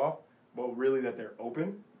themselves off, but really that they're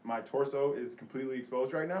open, my torso is completely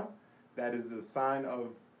exposed right now, that is a sign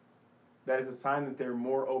that they're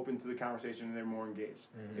more open to the conversation and they're more engaged.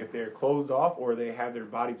 Mm-hmm. If they're closed off or they have their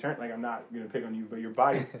body turned, like I'm not going to pick on you, but your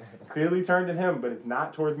body's clearly turned to him, but it's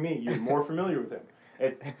not towards me. You're more familiar with him.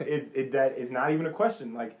 It's not even a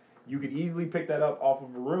question. Like you could easily pick that up off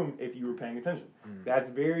of a room if you were paying attention. Mm. That's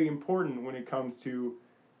very important when it comes to,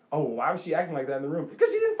 why was she acting like that in the room? It's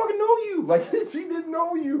because she didn't fucking know you. Like she didn't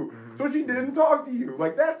know you, so she didn't talk to you.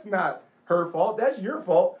 Like that's not her fault. That's your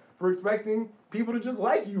fault for expecting people to just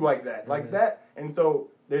like you like that, like that. And so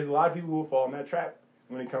there's a lot of people who will fall in that trap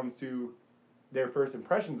when it comes to their first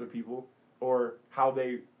impressions of people or how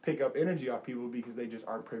they pick up energy off people because they just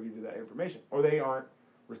aren't privy to that information or they aren't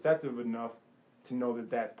receptive enough to know that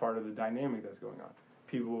that's part of the dynamic that's going on.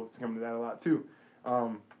 People will succumb to that a lot too.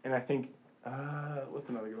 And I think, what's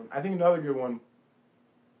another good one? I think another good one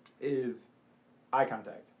is eye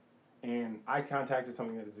contact. And eye contact is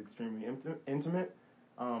something that is extremely intimate.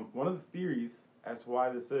 One of the theories as to why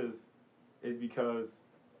this is because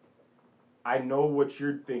I know what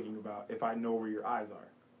you're thinking about if I know where your eyes are.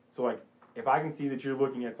 So, like, if I can see that you're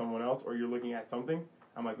looking at someone else or you're looking at something,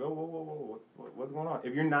 I'm like, whoa, what's going on?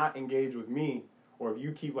 If you're not engaged with me or if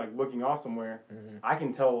you keep, like, looking off somewhere, I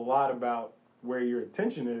can tell a lot about where your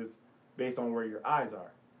attention is based on where your eyes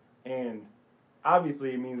are. And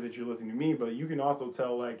obviously it means that you're listening to me, but you can also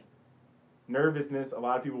tell, like, nervousness, a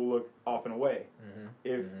lot of people look off and away.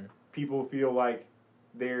 If people feel like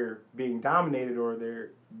they're being dominated or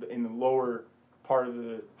they're in the lower part of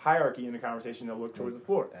the hierarchy in the conversation, they'll look towards the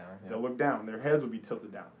floor. They'll look down. Their heads will be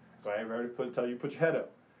tilted down. So I already tell you, put your head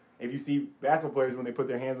up. If you see basketball players, when they put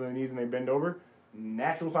their hands on their knees and they bend over,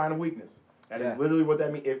 natural sign of weakness. That is literally what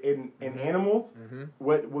that means. In animals,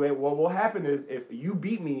 what will happen is if you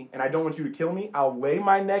beat me and I don't want you to kill me, I'll lay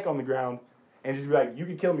my neck on the ground and just be like, you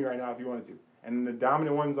can kill me right now if you wanted to. And the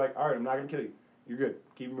dominant one's like, all right, I'm not going to kill you. You're good.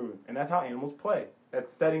 Keep moving. And that's how animals play.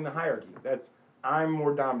 That's setting the hierarchy. I'm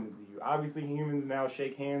more dominant than you. Obviously, humans now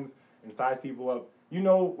shake hands and size people up. You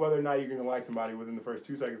know whether or not you're going to like somebody within the first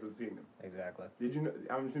 2 seconds of seeing them. Exactly. Did you know?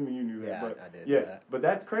 I'm assuming you knew that. Yeah, but I did. Yeah, but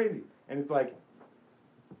that's crazy. And it's like,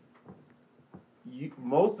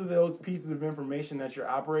 most of those pieces of information that you're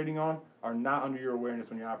operating on are not under your awareness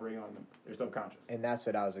when you're operating on them. They're subconscious. And that's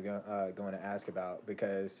what I was going to ask about,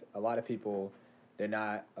 because a lot of people, they're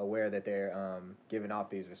not aware that they're giving off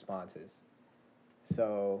these responses.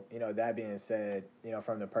 So, that being said,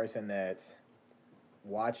 from the person that's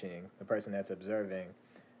watching, the person that's observing,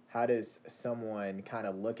 how does someone kind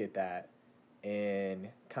of look at that and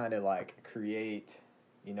kind of like create,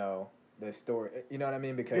 the story, you know what I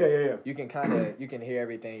mean? Because you can hear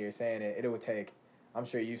everything you're saying. It will take, I'm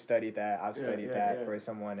sure you studied that, I've studied that for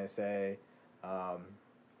someone to say,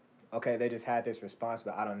 okay, they just had this response,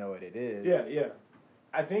 but I don't know what it is. Yeah.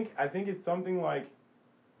 I think it's something like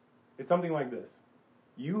this.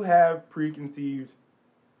 You have preconceived,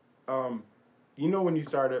 when you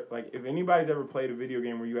started, like, if anybody's ever played a video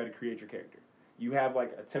game where you had to create your character, you have,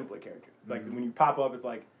 like, a template character. Like, when you pop up, it's,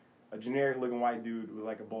 like, a generic-looking white dude with,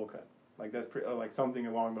 like, a bowl cut. Like, that's like something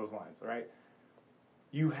along those lines, right?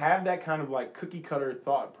 You have that kind of, like, cookie-cutter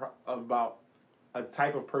thought about a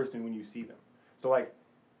type of person when you see them. So, like,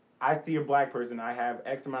 I see a black person, I have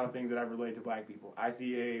X amount of things that I relate to black people. I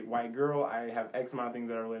see a white girl, I have X amount of things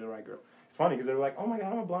that I relate to a white girl. It's funny because they're like, oh my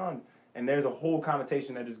God, I'm a blonde. And there's a whole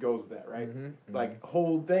connotation that just goes with that, right? Like,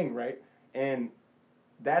 whole thing, right? And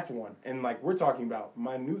that's one. And like we're talking about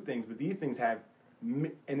minute things, but these things have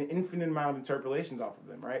an infinite amount of interpolations off of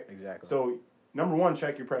them, right? Exactly. So number one,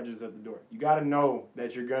 check your prejudice at the door. You got to know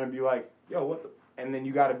that you're going to be like, yo, what the... And then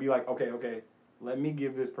you got to be like, okay, let me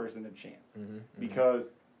give this person a chance.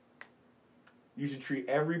 Because you should treat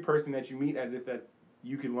every person that you meet as if that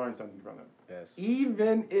you can learn something from them. Yes.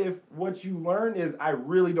 Even if what you learn is, I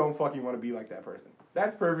really don't fucking want to be like that person.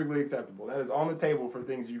 That's perfectly acceptable. That is on the table for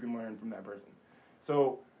things you can learn from that person.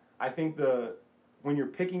 So I think when you're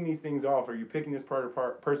picking these things off, or you're picking this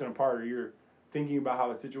person apart, or you're thinking about how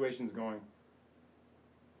the situation's going,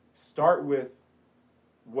 start with,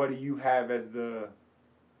 what do you have as the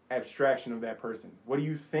abstraction of that person? What do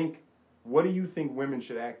you think women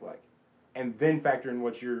should act like? And then factor in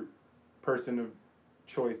what your person of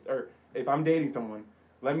choice, or if I'm dating someone,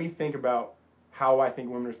 let me think about how I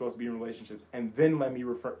think women are supposed to be in relationships, and then let me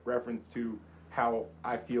reference to how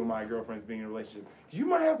I feel my girlfriend's being in a relationship. Because you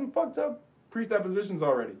might have some fucked up presuppositions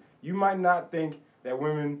already. You might not think that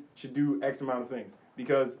women should do X amount of things,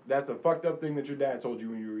 because that's a fucked up thing that your dad told you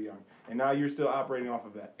when you were young. And now you're still operating off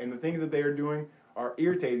of that. And the things that they are doing are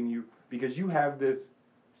irritating you because you have this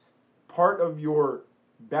part of your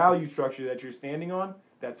value structure that you're standing on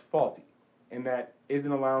that's faulty and that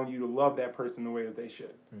isn't allowing you to love that person the way that they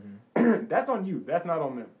should. That's on you. That's not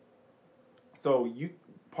on them. So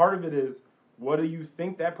part of it is, what do you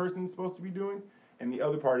think that person's supposed to be doing? And the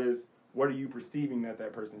other part is, what are you perceiving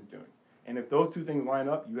that person's doing? And if those two things line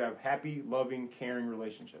up, you have happy, loving, caring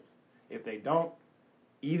relationships. If they don't,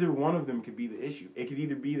 either one of them could be the issue. It could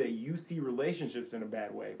either be that you see relationships in a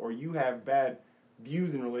bad way, or you have bad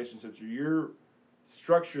views in relationships, or your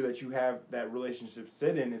structure that you have that relationship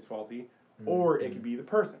sit in is faulty, or it could be the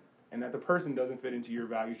person, and that the person doesn't fit into your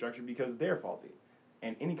value structure because they're faulty.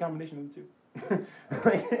 And any combination of the two.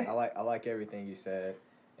 I like everything you said,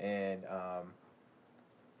 and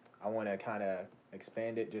I want to kind of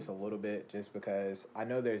expand it just a little bit, just because I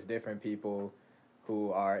know there's different people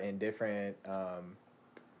who are in different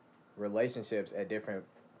relationships at different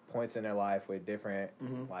points in their life with different,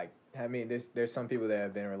 there's some people that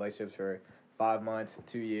have been in relationships for 5 months,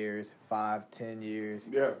 2 years, 5, 10 years.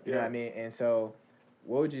 Yeah. You know what I mean? And so,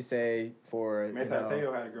 what would you say for... Manti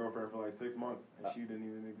Te'o had a girlfriend for like 6 months, and she didn't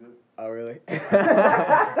even exist. Oh, really?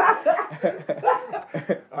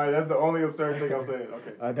 All right, that's the only absurd thing I'm saying.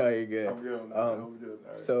 Okay. I know you're good. I'm good on that. That was good.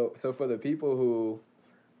 All right. So for the people who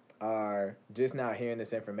are just not hearing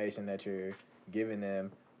this information that you're giving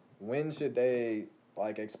them, when should they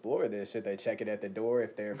explore this? Should they check it at the door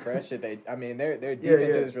if they're fresh? Should they? I mean, they're deep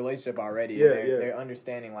into this relationship already. Yeah, they're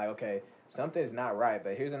understanding okay, something's not right,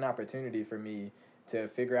 but here's an opportunity for me to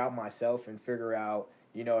figure out myself and figure out,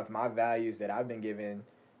 if my values that I've been given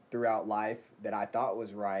throughout life that I thought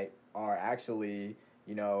was right are actually,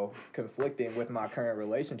 conflicting with my current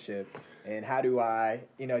relationship, and how do I,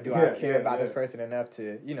 I care about this person enough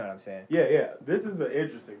to, you know what I'm saying? Yeah. This is an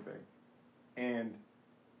interesting thing, and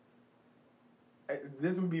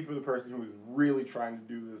this would be for the person who is really trying to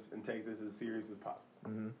do this and take this as serious as possible.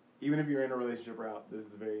 Mm-hmm. Even if you're in a relationship route, this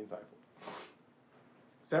is very insightful.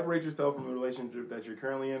 Separate yourself from the relationship that you're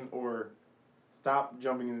currently in, or stop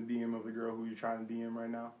jumping in the DM of the girl who you're trying to DM right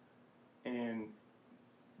now, and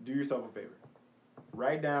do yourself a favor.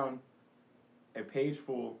 Write down a page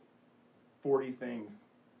full, 40 things,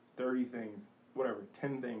 30 things, whatever,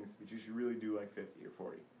 10 things, but you should really do 50 or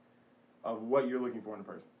 40, of what you're looking for in a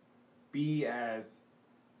person. Be as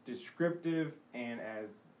descriptive and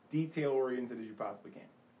as detail-oriented as you possibly can.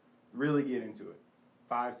 Really get into it.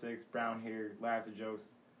 5, 6, brown hair, laughs at jokes,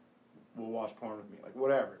 will watch porn with me.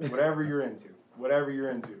 Whatever you're into. Whatever you're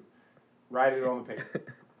into. Write it on the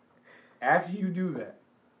paper. After you do that,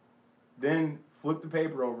 then flip the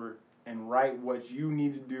paper over and write what you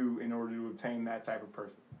need to do in order to obtain that type of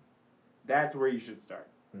person. That's where you should start.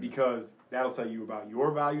 Because that'll tell you about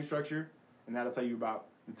your value structure, and that'll tell you about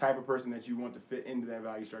the type of person that you want to fit into that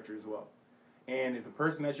value structure as well. And if the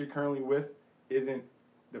person that you're currently with isn't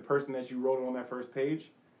the person that you wrote on that first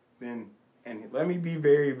page, then, and let me be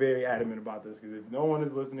very, very adamant about this, because if no one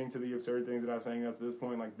is listening to the absurd things that I'm saying up to this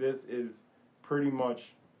point, this is pretty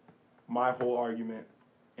much my whole argument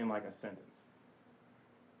in a sentence.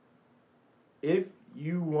 If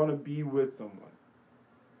you want to be with someone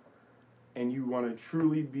and you want to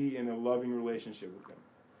truly be in a loving relationship with them,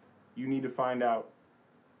 you need to find out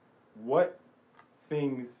what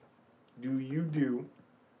things do you do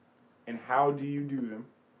and how do you do them,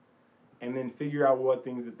 and then figure out what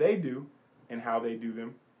things that they do and how they do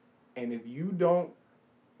them. And if you don't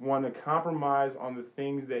want to compromise on the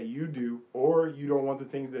things that you do, or you don't want the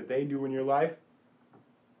things that they do in your life,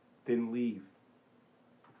 then leave.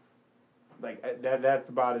 Like that's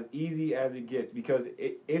about as easy as it gets, because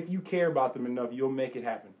if you care about them enough, you'll make it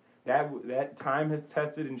happen. That time has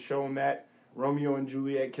tested and shown that Romeo and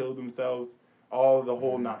Juliet killed themselves, all the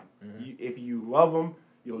whole nine. Mm-hmm. If you love them,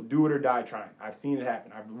 you'll do it or die trying. I've seen it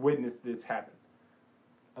happen. I've witnessed this happen.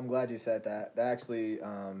 I'm glad you said that. That actually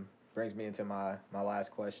brings me into my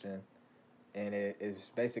last question, and it is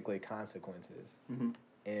basically consequences. Mm-hmm.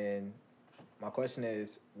 And my question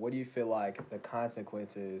is, what do you feel like the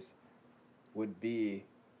consequences would be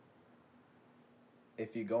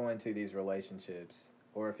if you go into these relationships,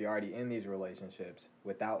 or if you're already in these relationships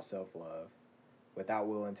without self-love, without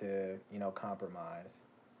willing to, compromise?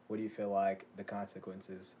 What do you feel like the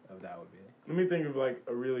consequences of that would be? Let me think of like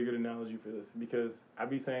a really good analogy for this, because I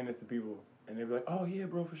be saying this to people and they'd be like, oh yeah,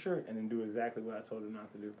 bro, for sure, and then do exactly what I told them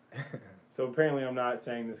not to do. So apparently I'm not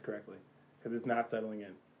saying this correctly, because it's not settling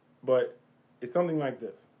in. But it's something like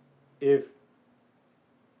this. If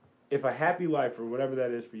a happy life, or whatever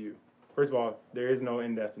that is for you, first of all, there is no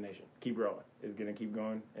end destination. Keep rolling. It's going to keep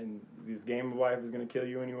going. And this game of life is going to kill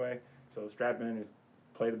you anyway. So strap in and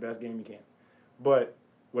play the best game you can. But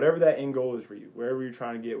whatever that end goal is for you, wherever you're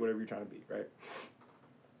trying to get, whatever you're trying to be, right?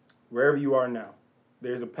 Wherever you are now,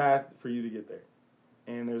 there's a path for you to get there.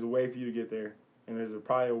 And there's a way for you to get there. And there's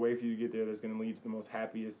probably a way for you to get there that's going to lead to the most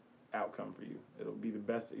happiest outcome for you. It'll be the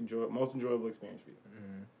best, most enjoyable experience for you.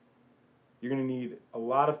 Mm-hmm. You're going to need a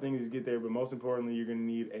lot of things to get there, but most importantly, you're going to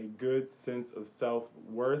need a good sense of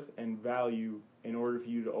self-worth and value in order for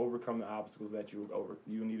you to overcome the obstacles that you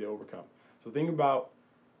need to overcome. So think about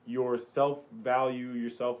your self-value, your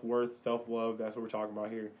self-worth, self-love, that's what we're talking about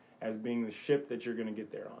here, as being the ship that you're going to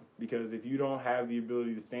get there on. Because if you don't have the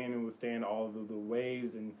ability to stand and withstand all of the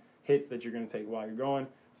waves and hits that you're going to take while you're going,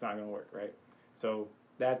 it's not going to work, right? So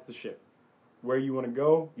that's the ship. Where you want to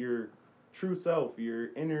go, your true self,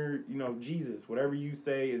 your inner, Jesus, whatever you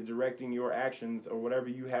say is directing your actions, or whatever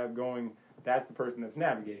you have going, that's the person that's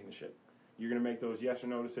navigating the ship. You're going to make those yes or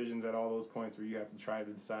no decisions at all those points where you have to try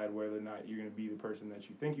to decide whether or not you're going to be the person that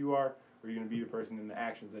you think you are, or you're going to be the person in the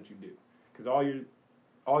actions that you do. Because all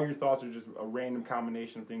your thoughts are just a random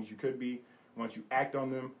combination of things you could be. Once you act on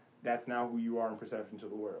them, that's now who you are in perception to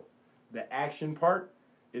the world. The action part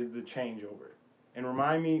is the changeover. And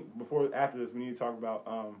remind me, after this, we need to talk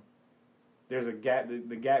about there's a gap,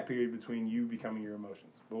 the gap period between you becoming your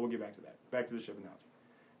emotions. But we'll get back to that. Back to the ship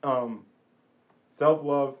analogy.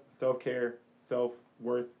 Self-love, self-care,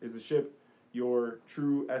 self-worth is the ship. Your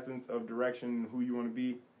true essence of direction, who you want to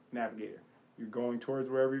be, navigator. You're going towards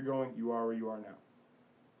wherever you're going. You are where you are now.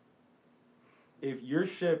 If your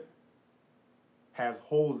ship has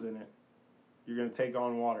holes in it, you're going to take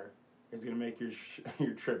on water. It's going to make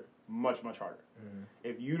your trip much, much harder. Mm-hmm.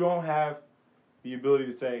 If you don't have the ability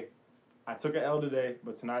to say, I took an L today,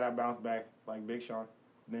 but tonight I bounced back like Big Sean,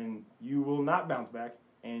 then you will not bounce back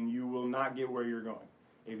and you will not get where you're going.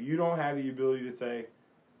 If you don't have the ability to say,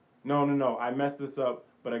 no, I messed this up,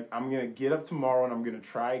 but I'm going to get up tomorrow and I'm going to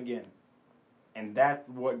try again. And that's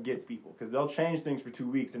what gets people, because they'll change things for 2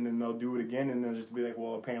 weeks and then they'll do it again and they'll just be like,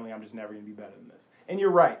 well, apparently I'm just never going to be better than this. And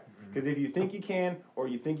you're right, because if you think you can or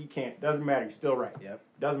you think you can't, doesn't matter. You're still right. Yep.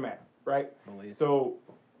 Doesn't matter, right? Believe. So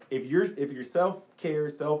if your self-care,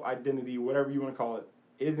 self-identity, whatever you want to call it,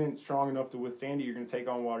 isn't strong enough to withstand it, you're going to take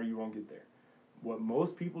on water, you won't get there. What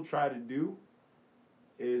most people try to do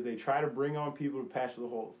is they try to bring on people to patch the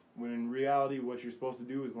holes, when in reality what you're supposed to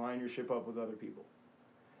do is line your ship up with other people.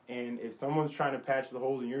 And if someone's trying to patch the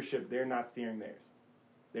holes in your ship, they're not steering theirs.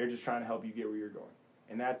 They're just trying to help you get where you're going.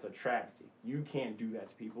 And that's a travesty. You can't do that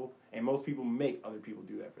to people. And most people make other people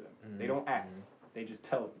do that for them. Mm-hmm. They don't ask. Mm-hmm. They just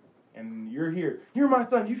tell you. And you're here. You're my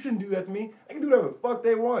son. You shouldn't do that to me. They can do whatever the fuck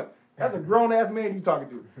they want. That's a grown-ass man you talking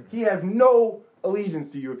to. He has no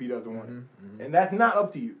allegiance to you if he doesn't want it. Mm-hmm. And that's not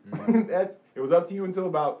up to you. Mm-hmm. It was up to you until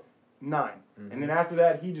about 9. Mm-hmm. And then after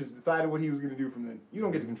that, he just decided what he was going to do from then. You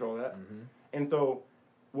don't get to control that. Mm-hmm. And so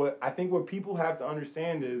what people have to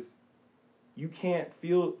understand is you can't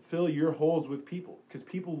fill your holes with people, because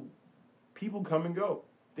people come and go.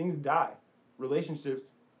 Things die.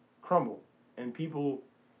 Relationships crumble. And people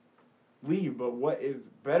leave. But what is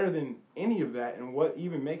better than any of that, and what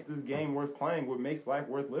even makes this game worth playing, what makes life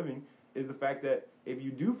worth living, is the fact that if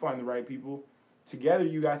you do find the right people, together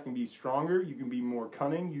you guys can be stronger, you can be more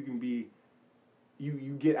cunning, you can be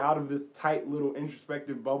you get out of this tight little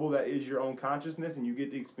introspective bubble that is your own consciousness, and you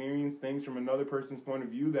get to experience things from another person's point of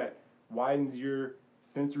view that widens your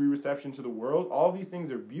sensory reception to the world. All these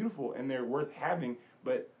things are beautiful and they're worth having,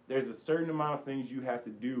 but there's a certain amount of things you have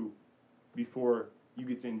to do before you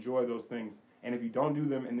get to enjoy those things. And if you don't do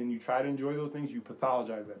them and then you try to enjoy those things, you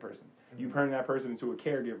pathologize that person. You turn that person into a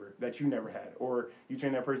caregiver that you never had. Or you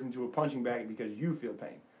turn that person into a punching bag because you feel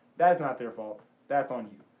pain. That's not their fault. That's on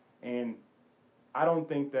you. And I don't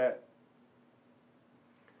think that,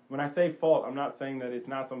 when I say fault, I'm not saying that it's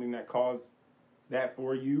not something that caused that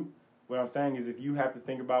for you. What I'm saying is if you have to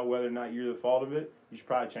think about whether or not you're the fault of it, you should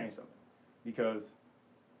probably change something. Because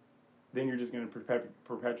then you're just going to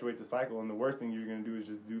perpetuate the cycle. And the worst thing you're going to do is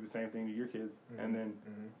just do the same thing to your kids. And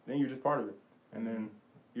then you're just part of it. And then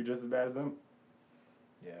you're just as bad as them.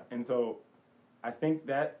 Yeah. And so I think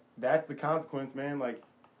that's the consequence, man. Like,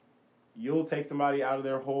 you'll take somebody out of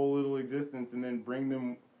their whole little existence and then bring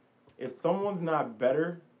them. If someone's not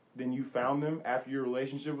better than you found them after your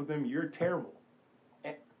relationship with them, you're terrible.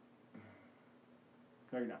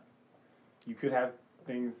 No, you're not. You could have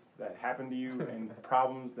things that happen to you and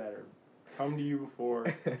problems that are come to you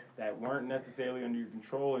before that weren't necessarily under your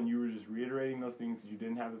control, and you were just reiterating those things because you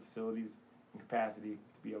didn't have the facilities and capacity to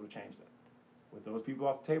be able to change that. With those people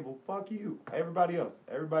off the table, fuck you. Everybody else.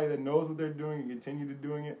 Everybody that knows what they're doing and continue to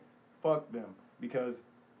doing it, fuck them. Because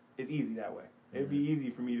it's easy that way. It'd be easy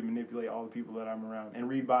for me to manipulate all the people that I'm around and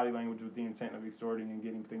read body language with the intent of extorting and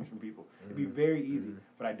getting things from people. It'd be very easy.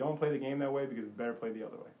 But I don't play the game that way because it's better played the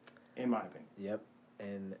other way, in my opinion. Yep.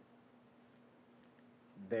 And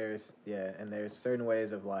there's certain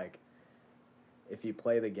ways of, like, if you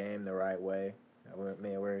play the game the right way,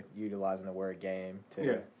 we're utilizing the word game to...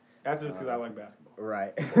 Yeah. That's just because I like basketball.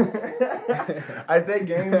 Right. I say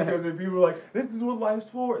game because if people are like, this is what life's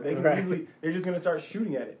for, they can easily, they're just going to start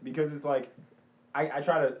shooting at it. Because it's like, I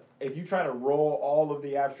try to, if you try to roll all of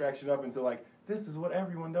the abstraction up into like, this is what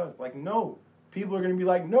everyone does. Like, no. People are going to be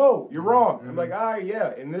like, no, you're wrong. I'm like, all right,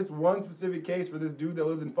 yeah. In this one specific case for this dude that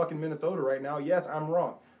lives in fucking Minnesota right now, yes, I'm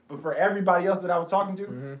wrong. But for everybody else that I was talking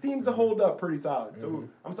to, seems to hold up pretty solid. So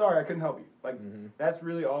I'm sorry, I couldn't help you. Like, that's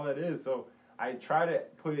really all that is. So I try to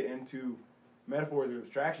put it into metaphors and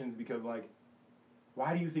abstractions because, like,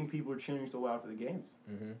 why do you think people are cheering so loud for the games?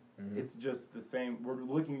 It's just the same. We're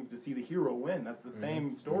looking to see the hero win. That's the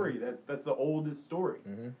same story. That's the oldest story.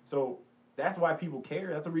 So that's why people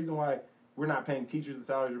care. That's the reason why we're not paying teachers the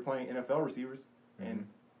salaries we're paying NFL receivers. And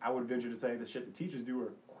I would venture to say the shit the teachers do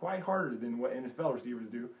are quite harder than what NFL receivers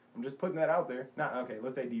do. I'm just putting that out there.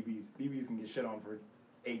 Let's say DBs. DBs can get shit on for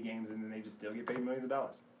 8 games and then they just still get paid millions of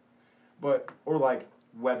dollars. Or like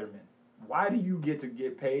weathermen. Why do you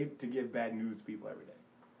get paid to give bad news to people every day?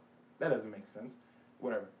 That doesn't make sense.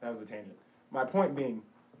 Whatever. That was a tangent. My point being,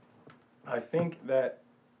 I think that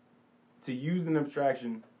to use an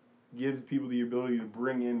abstraction gives people the ability to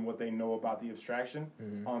bring in what they know about the abstraction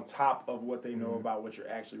on top of what they know about what you're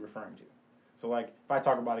actually referring to. So, like, if I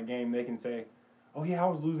talk about a game, they can say, oh, yeah, I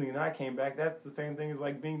was losing and then I came back. That's the same thing as,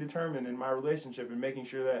 like, being determined in my relationship and making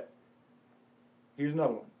sure that... Here's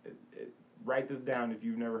another one. Write this down if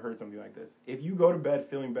you've never heard something like this. If you go to bed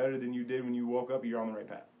feeling better than you did when you woke up, you're on the right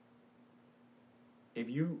path. If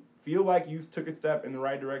you feel like you took a step in the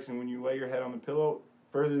right direction when you lay your head on the pillow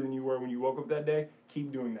further than you were when you woke up that day,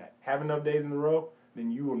 keep doing that. Have enough days in a row,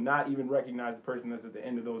 then you will not even recognize the person that's at the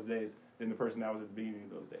end of those days than the person that was at the beginning of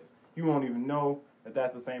those days. You won't even know that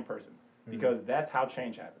that's the same person because that's how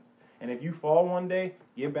change happens. And if you fall one day,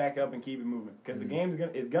 get back up and keep it moving because the game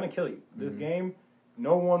is gonna kill you. This game,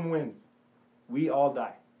 no one wins. We all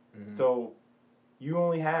die. So you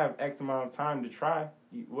only have X amount of time to try.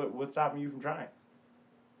 What's stopping you from trying?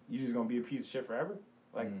 You just gonna be a piece of shit forever?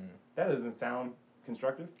 Like that doesn't sound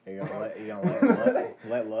constructive. You're gonna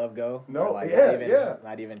let love go? No, like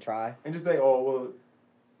not even try. And just say, oh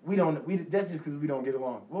well, that's just because we don't get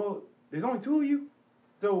along. Well, there's only 2 of you,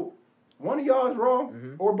 so one of y'all is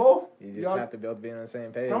wrong or both. You just have to both be on the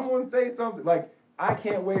same page. Someone say something. Like I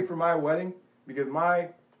can't wait for my wedding because my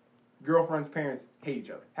girlfriend's parents hate each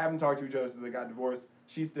other. Haven't talked to each other since they got divorced.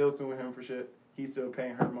 She's still suing him for shit. He's still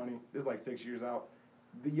paying her money. This is like 6 years out.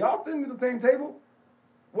 Y'all sitting at the same table?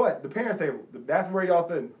 What? The parents' table. That's where y'all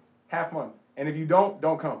sitting. Have fun. And if you don't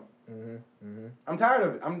come. I'm tired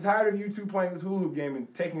of it. I'm tired of you two playing this hula hoop game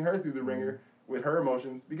and taking her through the ringer with her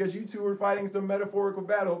emotions because you two are fighting some metaphorical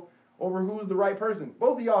battle over who's the right person.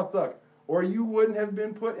 Both of y'all suck. Or you wouldn't have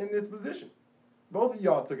been put in this position. Both of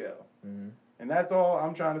y'all took an L. And that's all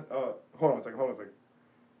I'm trying to... Hold on a second.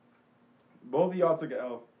 Both of y'all took an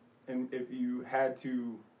L. And if you had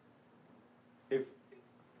to...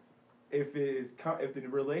 If the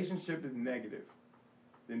relationship is negative,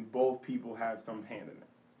 then both people have some hand in it.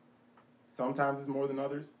 Sometimes it's more than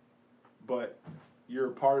others, but you're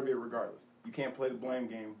a part of it regardless. You can't play the blame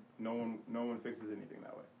game. No one fixes anything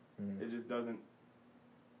that way. It just doesn't...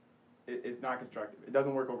 It's not constructive. It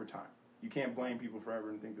doesn't work over time. You can't blame people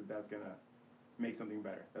forever and think that that's going to make something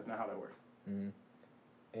better. That's not how that works. Mm-hmm.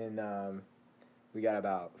 And we got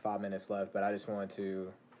about 5 minutes left, but I just want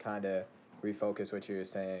to kind of refocus what you were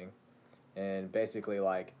saying. And basically,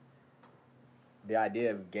 like, the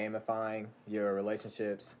idea of gamifying your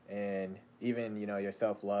relationships and even, your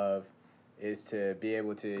self-love is to be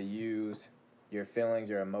able to use your feelings,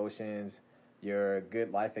 your emotions, your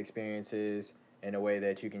good life experiences in a way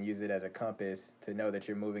that you can use it as a compass to know that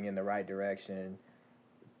you're moving in the right direction,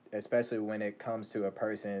 especially when it comes to a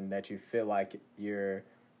person that you feel like you're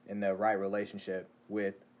in the right relationship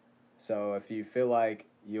with. So if you feel like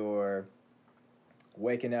you're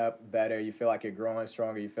waking up better, you feel like you're growing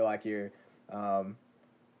stronger, you feel like you're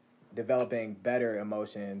developing better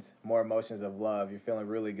emotions, more emotions of love, you're feeling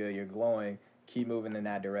really good, you're glowing, keep moving in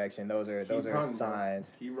that direction. Those are running,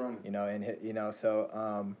 signs. Bro. Keep running. And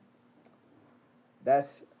so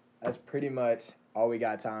that's pretty much all we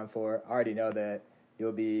got time for. I already know that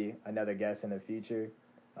you'll be another guest in the future.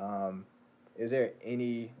 Is there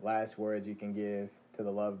any last words you can give to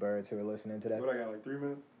the lovebirds who are listening today? What, I got like 3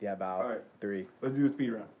 minutes? Yeah, about all right. 3. Let's do the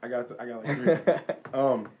speed round. I got like 3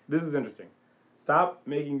 minutes. This is interesting. Stop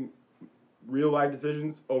making real life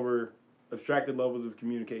decisions over abstracted levels of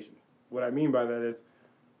communication. What I mean by that is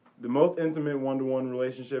the most intimate one-to-one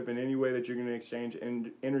relationship in any way that you're going to exchange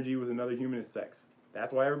energy with another human is sex.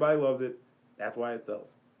 That's why everybody loves it. That's why it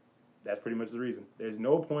sells. That's pretty much the reason. There's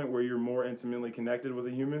no point where you're more intimately connected with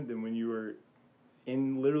a human than when you are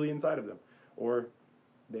literally inside of them, or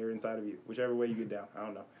they're inside of you, whichever way you get down. I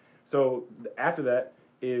don't know. So after that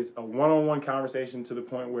is a one-on-one conversation to the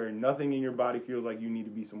point where nothing in your body feels like you need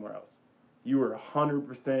to be somewhere else. You are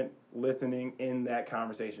 100% listening in that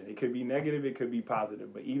conversation. It could be negative, it could be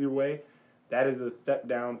positive, but either way, that is a step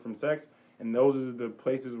down from sex, and those are the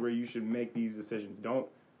places where you should make these decisions.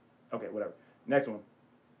 Okay, whatever. Next one.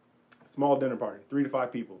 Small dinner party, 3 to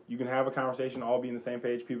 5 people. You can have a conversation, all be on the same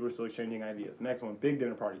page, people are still exchanging ideas. Next one, big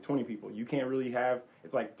dinner party, 20 people. You can't really have,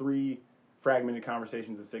 it's like 3 fragmented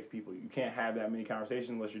conversations of 6 people. You can't have that many conversations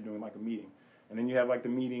unless you're doing like a meeting. And then you have like the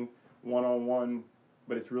meeting one-on-one,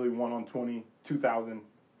 but it's really 1 on 20, 2,000,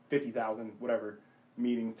 50,000, whatever,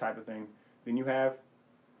 meeting type of thing. Then you have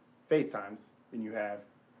FaceTimes, then you have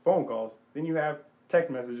phone calls, then you have text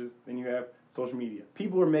messages, then you have social media.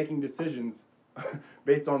 People are making decisions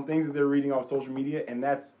based on things that they're reading off social media, and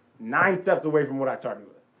that's 9 steps away from what I started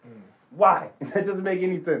with. Why? That doesn't make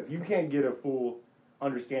any sense. You can't get a full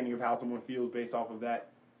understanding of how someone feels based off of that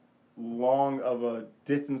long of a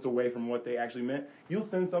distance away from what they actually meant. You'll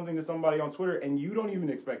send something to somebody on Twitter, and you don't even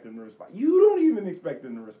expect them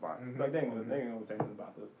to respond. Mm-hmm. Like, they ain't gonna say anything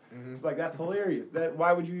about this. Mm-hmm. It's like, that's hilarious.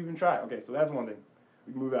 Why would you even try? Okay, so that's one thing.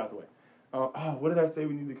 We can move that out the way. What did I say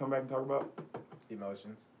we need to come back and talk about?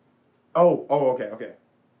 Emotions. Okay.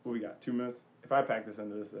 What we got? 2 minutes? If I pack this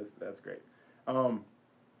into this, that's great.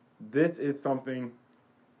 This is something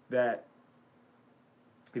that,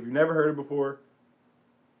 if you've never heard it before,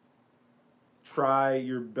 try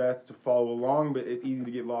your best to follow along, but it's easy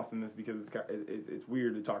to get lost in this because it's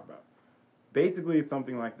weird to talk about. Basically, it's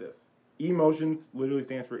something like this. Emotions literally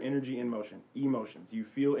stands for energy in motion. Emotions. You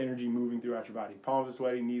feel energy moving throughout your body. Palms are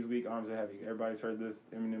sweaty, knees weak, arms are heavy. Everybody's heard this,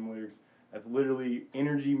 Eminem lyrics. That's literally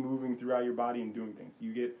energy moving throughout your body and doing things.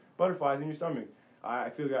 You get butterflies in your stomach. I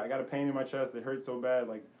got a pain in my chest that hurts so bad.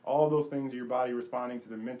 Like, all of those things are your body responding to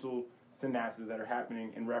the mental synapses that are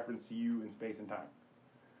happening in reference to you in space and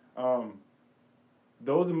time.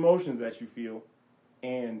 Those emotions that you feel,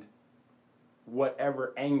 and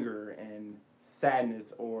whatever anger and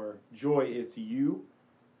sadness or joy is to you,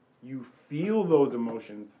 you feel those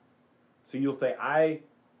emotions. So you'll say, I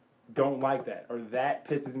don't like that, or that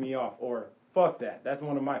pisses me off, or fuck that. That's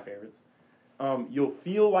one of my favorites. You'll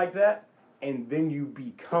feel like that, and then you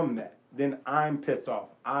become that. Then I'm pissed off.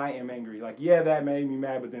 I am angry. Like, yeah, that made me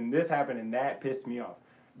mad, but then this happened, and that pissed me off.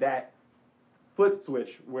 That flip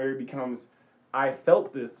switch where it becomes, I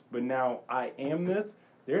felt this, but now I am this.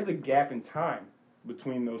 There's a gap in time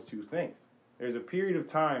between those two things. There's a period of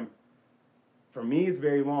time, for me it's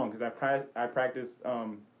very long, because I've practiced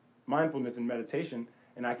mindfulness and meditation,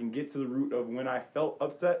 and I can get to the root of when I felt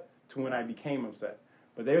upset to when I became upset.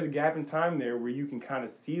 But there's a gap in time there where you can kind of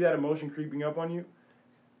see that emotion creeping up on you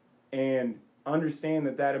and understand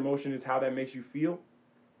that emotion is how that makes you feel,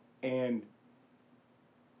 and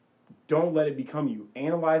don't let it become you.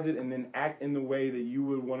 Analyze it and then act in the way that you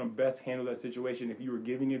would want to best handle that situation if you were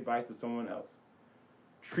giving advice to someone else.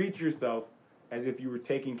 Treat yourself as if you were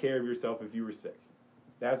taking care of yourself if you were sick.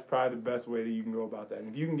 That's probably the best way that you can go about that. And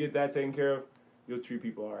if you can get that taken care of, you'll treat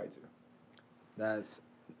people all right too.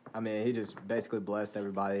 He just basically blessed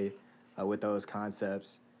everybody with those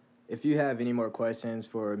concepts. If you have any more questions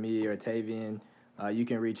for me or Tavian, You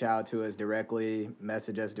can reach out to us directly,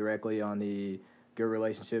 message us directly on the Good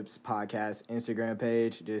Relationships Podcast Instagram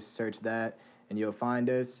page. Just search that and you'll find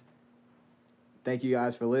us. Thank you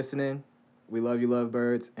guys for listening. We love you,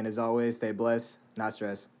 lovebirds. And as always, stay blessed, not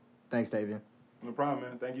stressed. Thanks, Davian. No problem,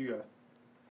 man. Thank you guys.